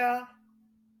also Yeah.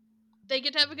 they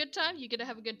get to have a good time, you get to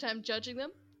have a good time judging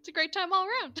them. It's a great time all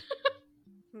around.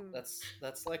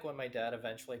 That's like when my dad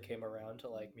eventually came around to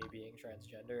like me being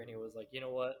transgender, and he was like, you know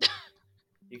what?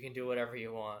 You can do whatever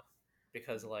you want,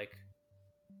 because like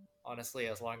honestly,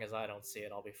 as long as I don't see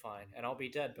it, I'll be fine, and I'll be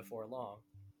dead before long.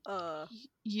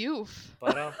 Youth.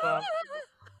 But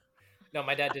no,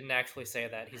 my dad didn't actually say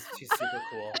that. He's super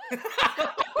cool.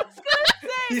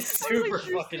 He's super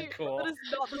fucking cool. That is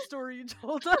not the story you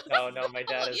told us. No, my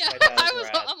dad is. Yeah, My dad is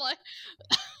rad. I'm like,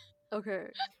 Okay.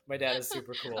 My dad is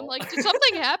super cool. I'm like, did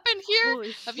something happen here?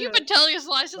 Holy Have you shit. been telling us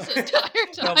lies this entire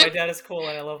time? No, my dad is cool,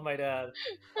 and I love my dad.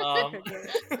 Okay,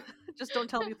 great. Just don't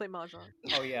tell me you play mahjong.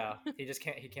 Oh yeah, he just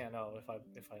can't. He can't know if I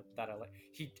like.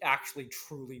 He actually,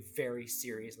 truly, very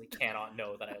seriously cannot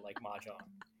know that I like mahjong,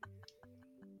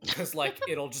 because like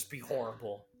it'll just be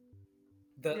horrible.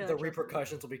 The Yeah, the trust me.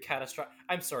 repercussions will be catastrophic.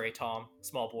 I'm sorry, Tom,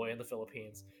 small boy in the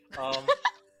Philippines.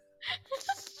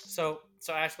 So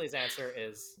Ashley's answer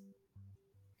is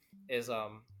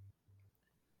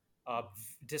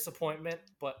disappointment,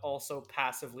 but also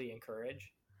passively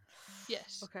encourage.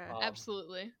 Yes, Okay.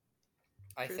 absolutely.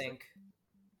 I Truthfully.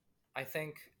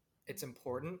 think it's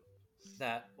important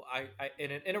that I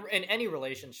in any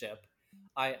relationship,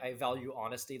 I value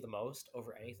honesty the most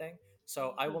over anything.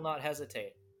 So I will not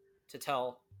hesitate to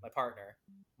tell my partner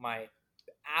my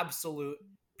absolute,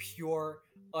 pure,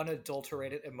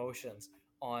 unadulterated emotions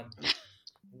on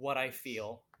what I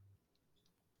feel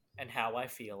and how I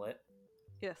feel it.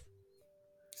 Yes.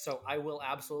 So I will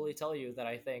absolutely tell you that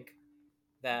I think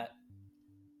that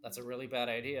that's a really bad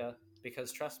idea,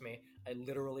 because trust me, I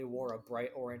literally wore a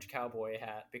bright orange cowboy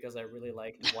hat because I really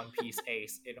liked One Piece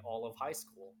Ace in all of high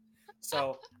school.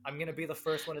 So I'm gonna be the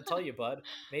first one to tell you, bud,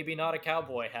 maybe not a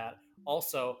cowboy hat.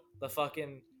 Also, the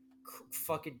fucking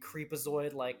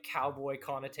creepazoid like cowboy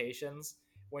connotations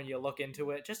when you look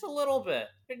into it just a little bit,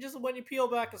 just when you peel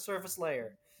back the surface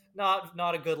layer, not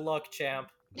a good look, champ.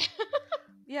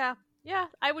 Yeah,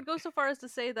 I would go so far as to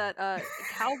say that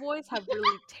cowboys have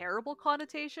really terrible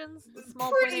connotations. The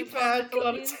small boy Pretty named Tom bad in the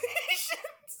Philippines.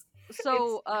 connotations.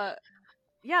 So,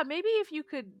 yeah, maybe if you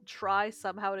could try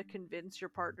somehow to convince your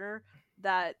partner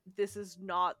that this is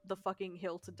not the fucking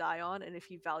hill to die on, and if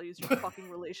he values your fucking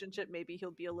relationship, maybe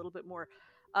he'll be a little bit more,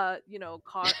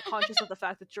 conscious of the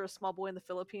fact that you're a small boy in the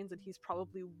Philippines and he's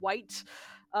probably white.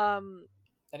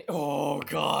 Oh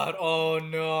god, oh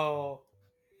no.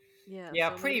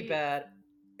 Yeah, so pretty maybe... bad.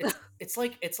 It's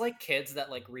like kids that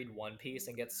like read One Piece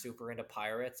and get super into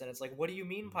pirates, and it's like, what do you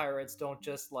mean pirates don't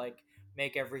just like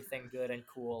make everything good and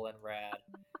cool and rad?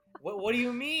 What do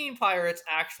you mean pirates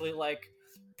actually like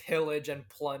pillage and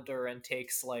plunder and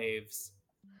take slaves?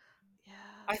 Yeah.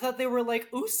 I thought they were like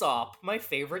Usopp, my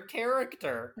favorite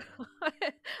character.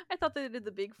 I thought they did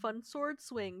the big fun sword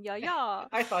swing. Yeah.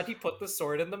 I thought he put the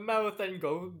sword in the mouth and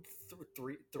go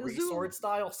three Zoom. sword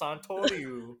style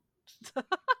Santoryu.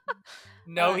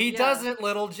 No, he yeah. doesn't,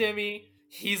 little Jimmy.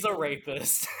 He's a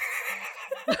rapist.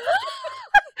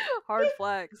 Hard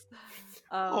flex.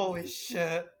 Holy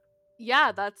shit.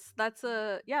 Yeah, that's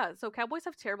yeah. So cowboys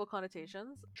have terrible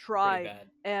connotations. Try bad.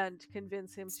 and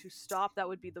convince him to stop. That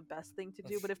would be the best thing to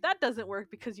do. But if that doesn't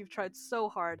work because you've tried so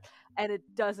hard and it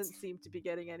doesn't seem to be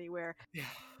getting anywhere, Yeah.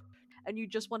 and you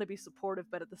just want to be supportive,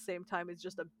 but at the same time it's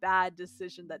just a bad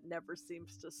decision that never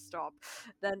seems to stop,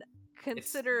 then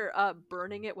consider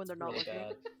burning it when they're not Really looking.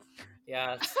 bad.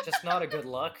 Yeah, it's just not a good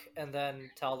look. And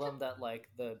then tell them that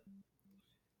the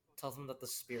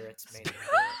spirits made him do it.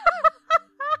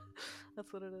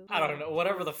 That's what it is. I don't know.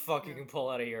 Whatever the fuck you can pull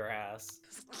out of your ass.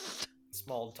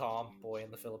 Small Tom boy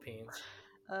in the Philippines.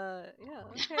 Yeah.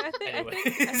 Okay. I think,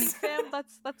 fam,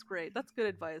 that's great. That's good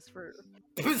advice for.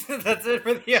 That's it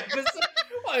for the episode.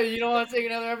 Why, you don't want to take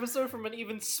another episode from an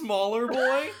even smaller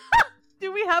boy?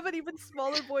 Do we have an even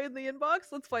smaller boy in the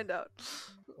inbox? Let's find out.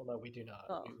 Well, no, we do not.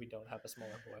 Oh. We don't have a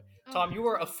smaller boy. Tom, you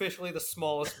are officially the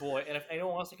smallest boy, and if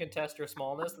anyone wants to contest your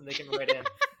smallness, then they can write in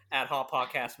at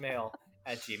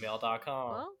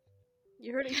hotpodcastmail@gmail.com. Well,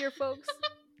 you heard it here, folks.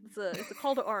 It's a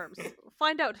call to arms.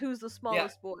 Find out who's the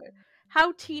smallest boy.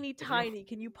 How teeny tiny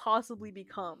can you possibly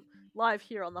become? Live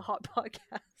here on the Hot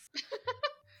Podcast.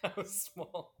 How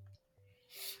small?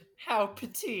 How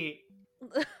petite?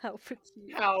 How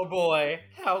petite? How boy?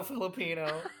 How Filipino?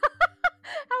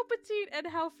 How petite and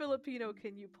how Filipino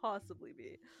can you possibly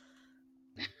be?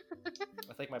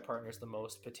 I think my partner's the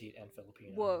most petite and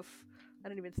Filipino. Woof. I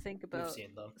didn't even think We've about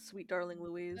seen them. sweet darling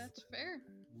Louise. That's fair.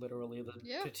 Literally the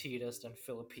petitest and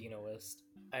Filipinoest.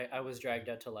 I was dragged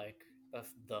out to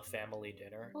the family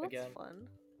dinner again. That's fun.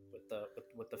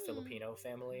 With the Filipino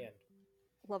family, and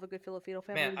love a good Filipino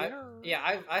family. Man,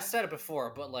 I said it before,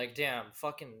 but damn,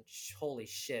 fucking holy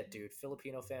shit, dude.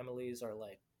 Filipino families are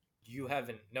you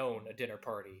haven't known a dinner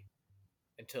party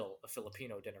until a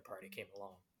Filipino dinner party came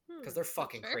along, because they're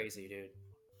fucking crazy, dude.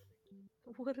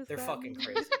 What is They're that fucking mean?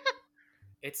 crazy.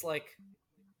 It's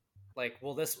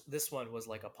well, this one was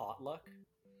like a potluck.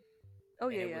 Oh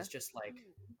yeah, It was just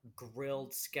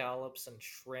grilled scallops and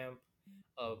shrimp,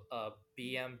 a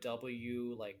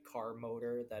BMW car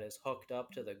motor that is hooked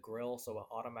up to the grill so it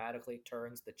automatically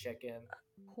turns the chicken.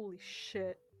 Holy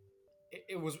shit.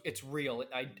 It's real.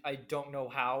 I don't know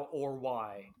how or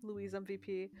why. Louise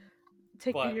MVP.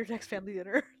 Take me to your next family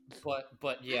dinner.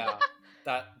 But yeah,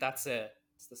 that's it.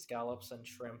 It's the scallops and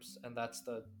shrimps, and that's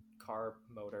the car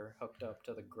motor hooked up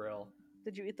to the grill.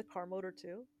 Did you eat the car motor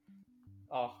too?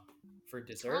 Oh, for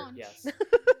dessert? Crunch. Yes.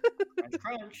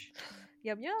 Crunch.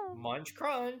 Yum yum. Munch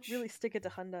crunch. Really stick it to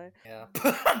Hyundai. Yeah.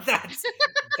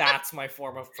 that's my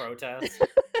form of protest.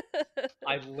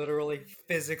 I literally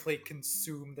physically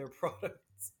consume their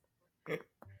products.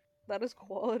 That is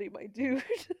quality, my dude.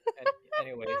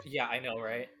 Anyway, yeah, I know,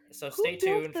 right? So Who stay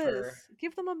tuned built for. this?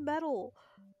 Give them a medal.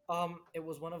 It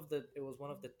was one of the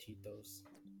Titos.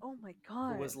 Oh my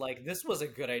god. Who was this was a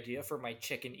good idea for my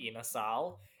chicken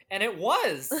inasal, and it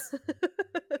was.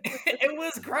 It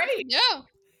was great. Yeah.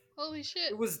 Holy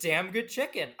shit. It was damn good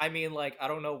chicken. I mean, I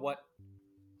don't know what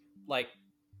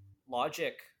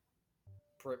logic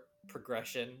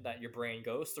progression that your brain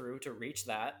goes through to reach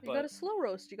that. You gotta slow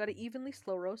roast. You gotta evenly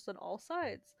slow roast on all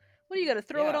sides. What do you gotta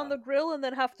throw it on the grill and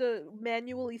then have to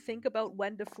manually think about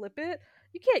when to flip it?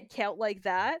 You can't count like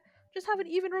that. Just have an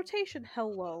even rotation.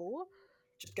 Hello.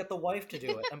 Just get the wife to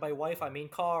do it, and by wife I mean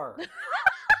car.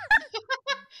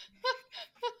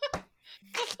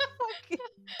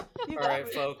 All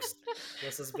right, folks.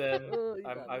 This has been.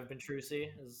 I've been Trucy.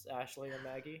 This is Ashley and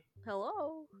Maggie.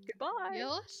 Hello. Goodbye.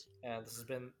 Yes. And this has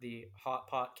been the Hot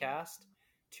Podcast.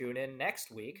 Tune in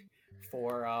next week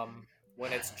for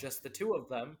when it's just the two of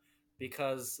them,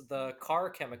 because the car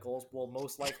chemicals will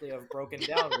most likely have broken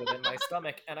down within my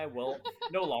stomach, and I will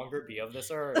no longer be of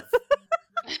this earth.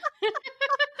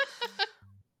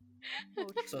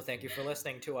 So thank you for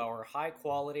listening to our high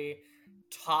quality,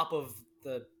 top of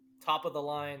the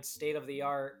line, state of the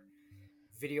art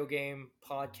video game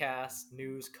podcast,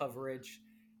 news coverage,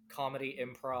 comedy,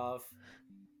 improv,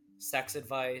 sex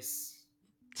advice,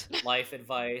 life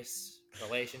advice,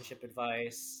 relationship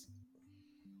advice.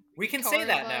 We can say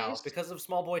that now because of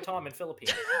Small Boy Tom in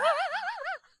Philippines.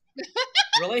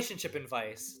 Relationship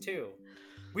advice too.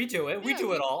 We do it. We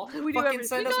do it all. We do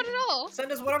everything. We got it all.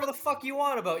 Send us whatever the fuck you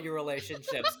want about your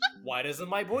relationships. Why doesn't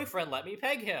my boyfriend let me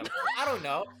peg him? I don't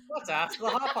know. Let's ask the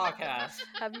Hot Podcast.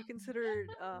 Have you considered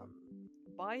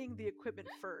buying the equipment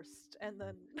first and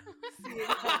then seeing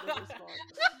how they respond?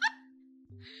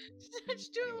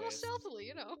 Just do it a little Anyways. stealthily,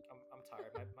 you know. I'm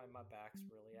tired. My back's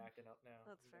really acting up now.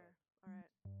 That's I'm fair. All right.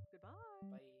 Goodbye.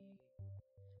 Bye.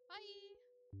 Bye.